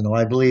something. Or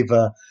I believe,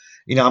 I'm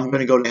going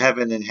to go to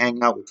heaven and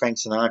hang out with Frank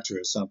Sinatra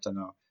or something.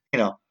 Or,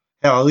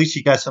 hell, at least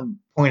you got some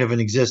point of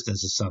an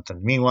existence or something.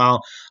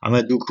 Meanwhile, I'm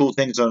going to do cool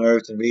things on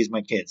Earth and raise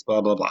my kids,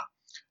 blah, blah, blah.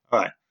 All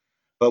right.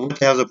 But what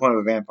the hell's the point of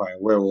a vampire,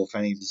 werewolf,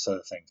 any of these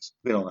other things?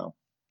 We don't know.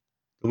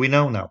 Do we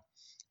know? No.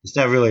 It's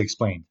not really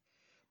explained.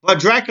 But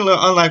Dracula,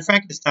 unlike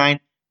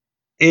Frankenstein,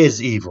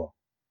 is evil.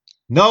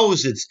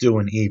 Knows it's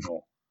doing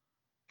evil.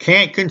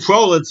 Can't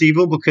control its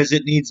evil because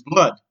it needs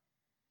blood.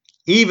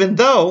 Even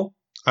though,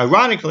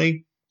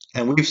 ironically,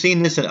 and we've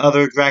seen this in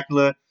other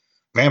Dracula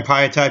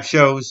vampire type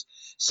shows,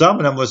 some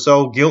of them were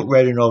so guilt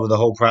ridden over the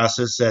whole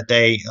process that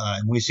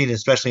and we've seen it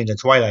especially in the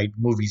Twilight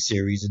movie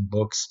series and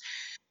books,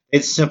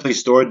 it simply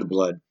stored the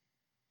blood,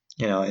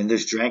 and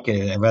just drank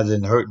it, and rather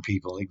than hurting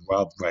people, they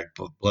robbed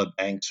blood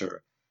banks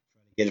or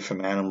get it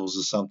from animals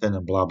or something,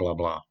 and blah blah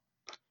blah,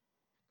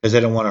 because they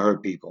don't want to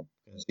hurt people,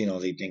 because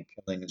they think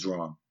killing is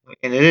wrong,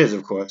 and it is,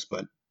 of course,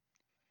 but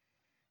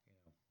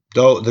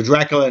though the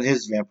Dracula and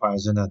his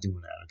vampires are not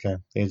doing that.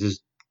 Okay, they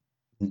just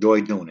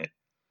enjoy doing it.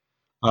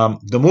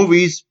 The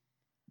movies,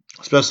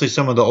 especially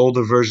some of the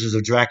older versions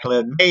of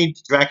Dracula, made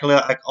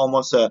Dracula like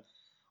almost a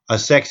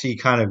sexy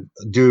kind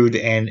of dude,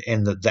 and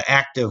the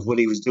act of what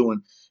he was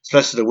doing,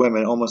 especially the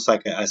women, almost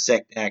like a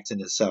sex act in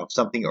itself,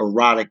 something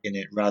erotic in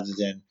it rather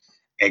than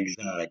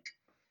exotic.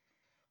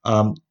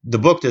 The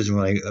book doesn't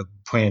really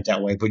point it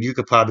that way, but you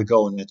could probably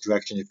go in that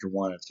direction if you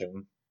wanted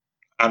to.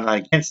 I'm not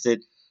against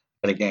it,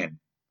 but again,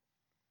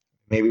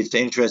 maybe it's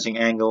an interesting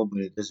angle,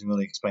 but it doesn't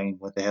really explain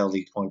what the hell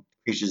these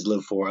creatures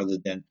live for other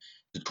than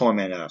to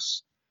torment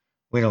us.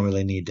 We don't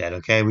really need that,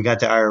 okay? We got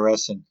the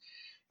IRS and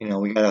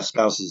we got our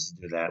spouses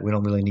to do that. We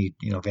don't really need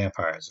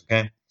vampires,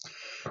 okay?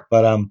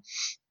 But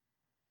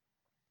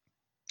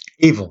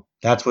evil,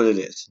 that's what it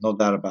is, no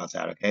doubt about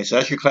that. Okay, so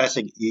that's your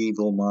classic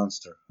evil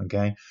monster.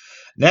 Okay,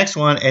 next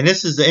one, and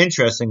this is the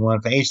interesting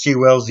one from H.G.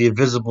 Wells, The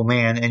Invisible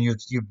Man, and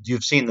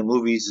you've seen the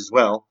movies as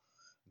well,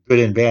 good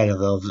and bad of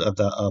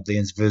the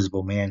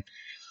Invisible Man.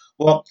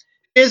 Well,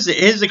 is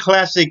a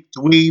classic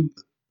dweeb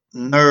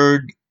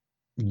nerd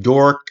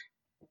dork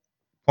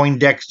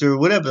Poindexter,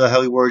 whatever the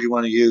hell word you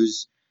want to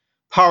use,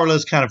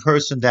 powerless kind of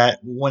person that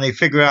when they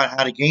figure out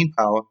how to gain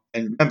power,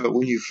 and remember,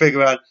 when you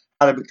figure out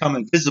how to become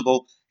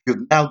invisible,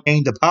 you've now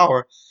gained the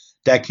power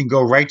that can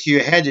go right to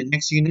your head. And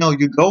next thing you know,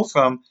 you go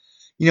from,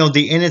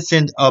 the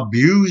innocent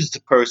abused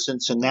person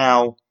to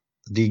now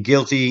the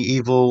guilty,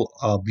 evil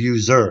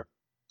abuser.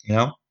 You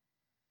know,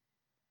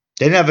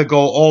 they never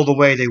go all the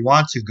way they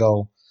want to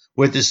go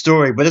with the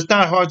story, but it's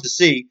not hard to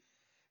see,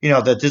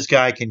 that this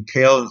guy can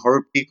kill and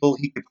hurt people.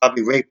 He could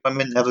probably rape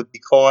women, never be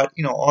caught,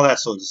 all that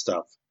sort of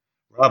stuff.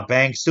 Rob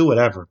banks, do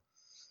whatever,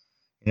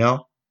 you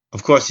know.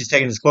 Of course, he's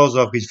taking his clothes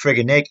off. He's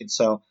friggin' naked,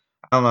 so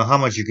I don't know how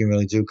much you can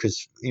really do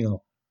because,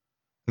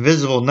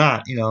 invisible or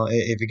not,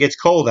 if it gets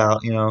cold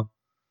out, you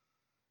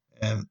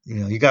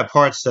got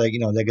parts that,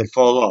 that could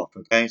fall off,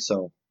 okay?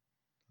 So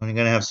you're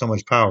going to have so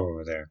much power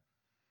over there.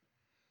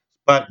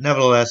 But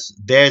nevertheless,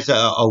 there's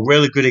a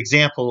really good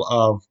example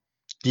of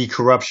the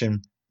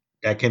corruption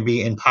that can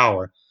be in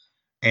power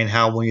and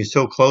how when you're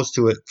so close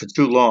to it for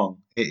too long,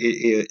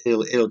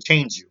 it'll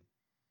change you.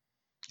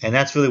 And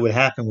that's really what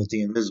happened with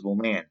the Invisible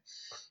Man.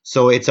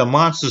 So it's a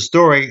monster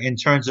story in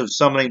terms of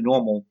somebody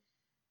normal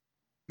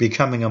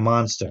becoming a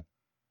monster.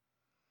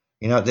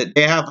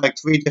 They have like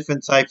three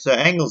different types of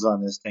angles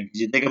on this thing. 'Cause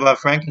you think about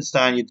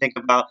Frankenstein, you think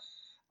about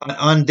an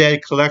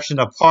undead collection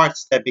of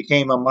parts that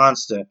became a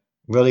monster.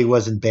 Really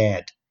wasn't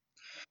bad.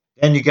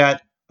 Then you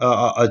got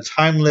a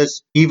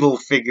timeless evil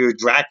figure,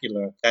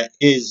 Dracula, that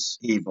is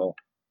evil,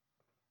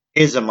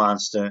 is a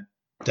monster,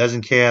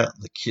 doesn't care,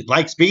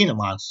 likes being a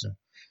monster.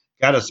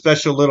 Got a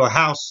special little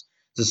house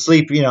to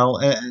sleep, and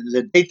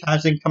the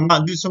daytime they can come out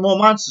and do some more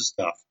monster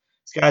stuff.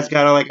 This guy's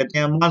got like a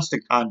damn monster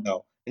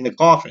condo in the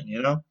coffin.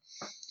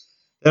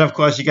 Then, of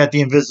course, you got the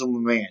Invisible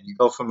Man. You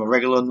go from a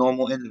regular,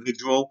 normal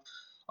individual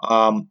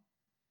um,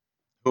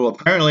 who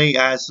apparently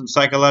has some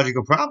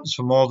psychological problems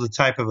from all the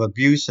type of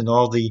abuse and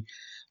all the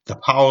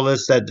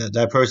powerless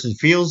that person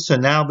feels to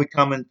now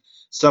becoming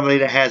somebody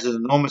that has an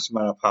enormous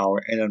amount of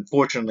power and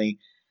unfortunately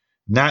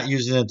not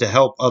using it to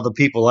help other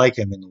people like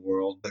him in the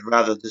world, but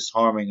rather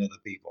disarming other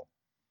people.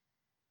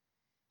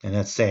 And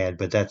that's sad,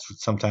 but that's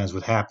sometimes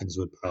what happens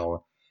with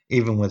power,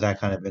 even with that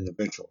kind of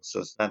individual.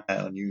 So it's not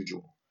that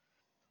unusual.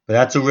 But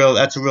that's a real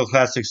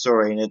classic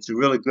story, and it's a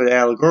really good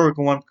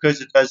allegorical one because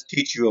it does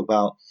teach you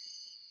about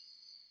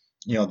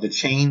the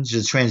change,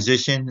 the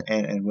transition,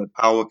 and what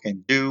power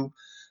can do.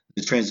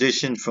 The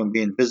transition from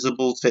being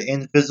visible to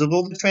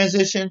invisible. The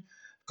transition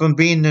from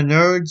being the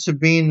nerd to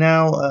being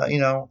now,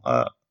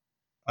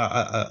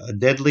 a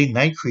deadly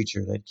night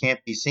creature that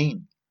can't be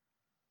seen.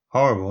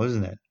 Horrible,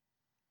 isn't it?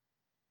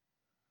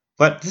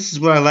 But this is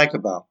what I like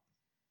about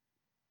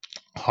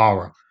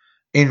horror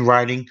in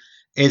writing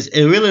is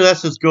it really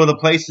lets us go to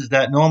places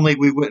that normally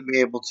we wouldn't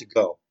be able to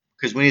go.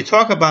 Because when you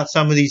talk about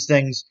some of these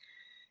things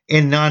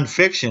in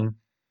nonfiction,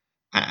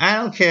 I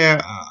don't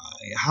care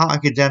how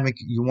academic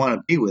you want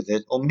to be with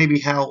it, or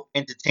maybe how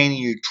entertaining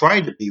you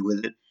try to be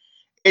with it.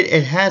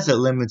 It has a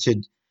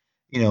limited,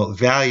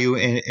 value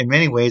in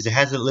many ways. It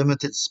has a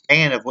limited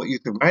span of what you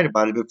can write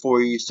about it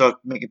before you start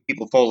making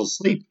people fall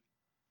asleep.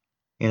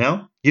 You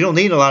don't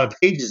need a lot of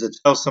pages to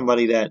tell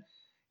somebody that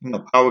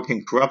power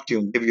can corrupt you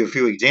and give you a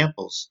few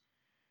examples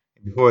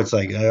before it's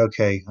like,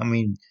 okay, I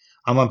mean,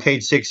 I'm on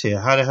page 6 here.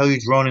 How the hell are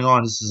you droning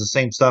on? This is the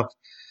same stuff.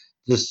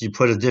 Just you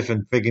put a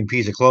different friggin'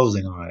 piece of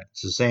clothing on it.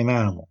 It's the same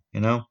animal.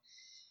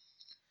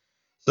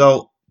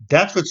 So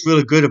that's what's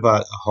really good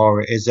about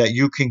horror is that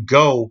you can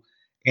go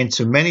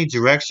into many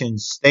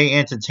directions, stay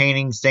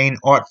entertaining, staying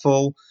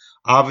artful,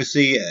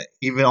 obviously,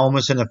 even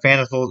almost in a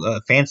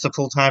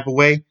fanciful type of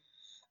way,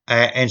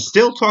 and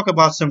still talk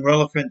about some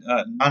relevant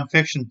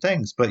nonfiction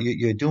things. But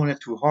you're doing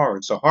it through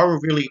horror. So horror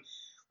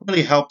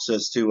really helps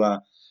us to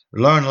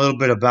learn a little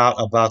bit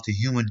about the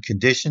human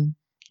condition,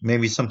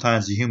 maybe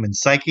sometimes the human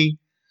psyche,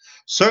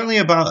 certainly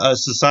about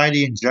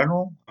society in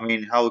general. I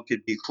mean, how it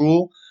could be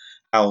cruel,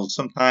 how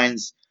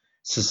sometimes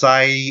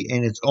society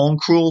in its own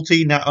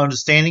cruelty, not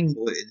understanding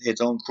its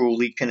own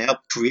cruelty, can help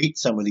create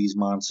some of these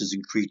monsters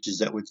and creatures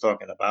that we're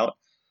talking about.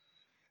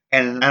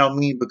 And I don't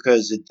mean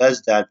because it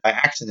does that by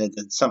accident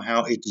that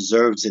somehow it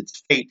deserves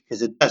its fate,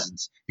 because it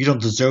doesn't. You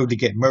don't deserve to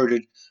get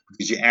murdered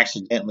because you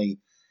accidentally,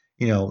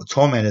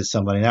 tormented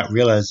somebody, not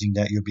realizing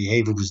that your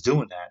behavior was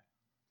doing that.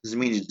 Doesn't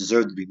mean you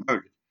deserve to be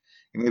murdered.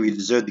 You maybe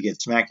deserve to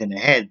get smacked in the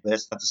head, but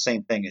that's not the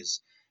same thing as,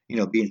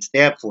 being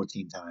stabbed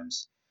 14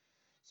 times.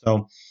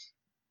 So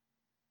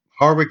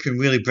horror can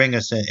really bring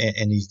us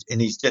in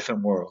these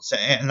different worlds,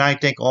 and I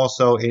think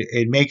also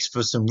it makes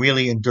for some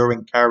really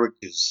enduring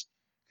characters.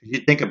 If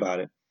you think about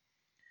it,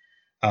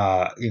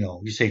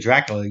 you say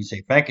Dracula, you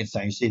say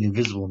Frankenstein, you say the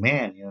Invisible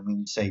Man. I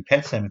mean, you say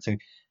Pet Sematary,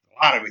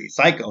 a lot of it,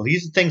 Psycho.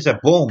 These are things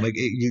that boom,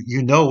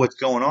 you know what's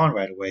going on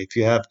right away. If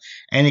you have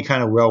any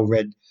kind of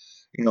well-read,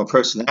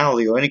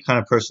 personality or any kind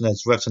of person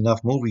that's read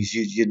enough movies,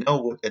 you know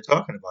what they're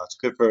talking about. It's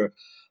good for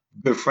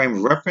good frame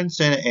of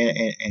reference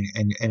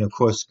and of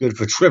course good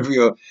for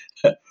trivia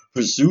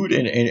pursuit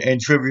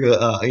and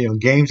trivia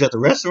games at the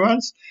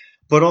restaurants.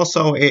 But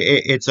also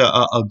it's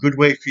a good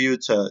way for you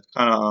to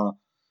kind of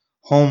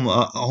home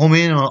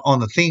in on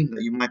the theme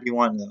that you might be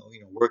wanting to,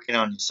 working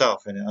on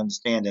yourself, and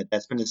understand that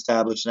that's been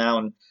established now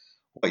and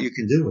what you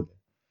can do with it.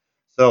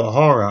 So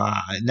horror,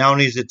 not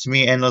only is it to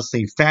me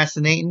endlessly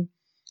fascinating,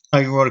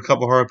 I even wrote a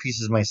couple horror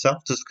pieces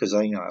myself just because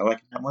I like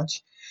it that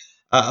much.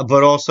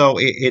 But also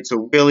it's a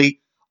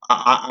really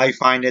I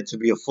find it to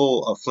be a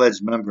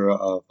fledged member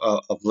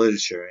of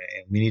literature,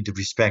 and we need to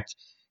respect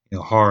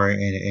horror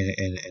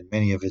and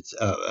many of its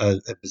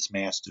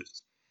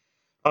masters.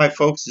 All right,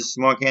 folks, this is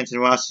Mark Anthony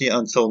Rossi.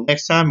 Until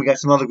next time, we got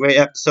some other great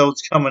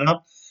episodes coming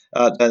up.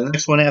 The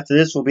next one after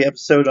this will be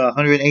episode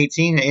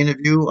 118, an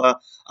interview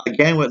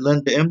again with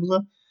Linda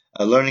Imbler,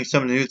 learning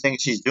some of the new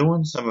things she's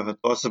doing, some of her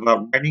thoughts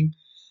about writing.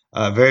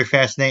 Very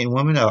fascinating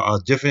woman, a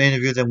different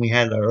interview than we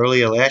had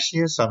earlier last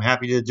year, so I'm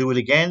happy to do it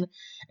again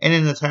in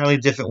an entirely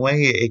different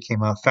way. It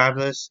came out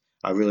fabulous.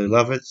 I really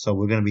love it, so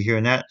we're going to be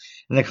hearing that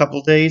in a couple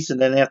of days,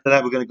 and then after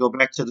that, we're going to go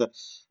back to the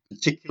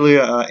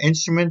particular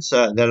instruments.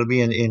 That'll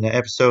be in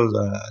episode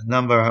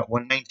number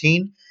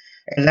 119,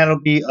 and that'll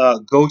be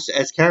ghosts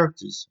as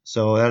characters.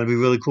 So that'll be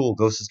really cool.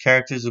 Ghosts as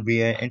characters will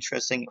be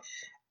interesting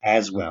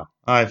as well.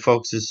 All right,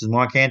 folks, this is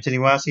Mark Anthony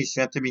Rossi,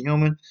 Strength to Be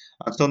Human.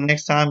 Until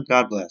next time,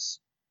 God bless.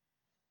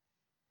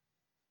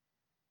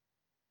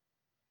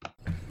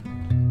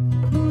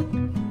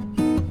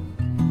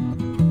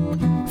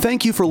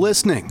 Thank you for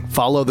listening.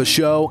 Follow the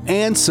show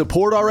and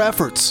support our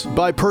efforts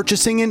by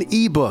purchasing an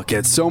ebook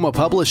at Soma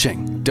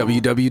Publishing,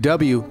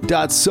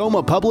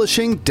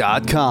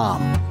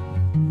 www.somapublishing.com.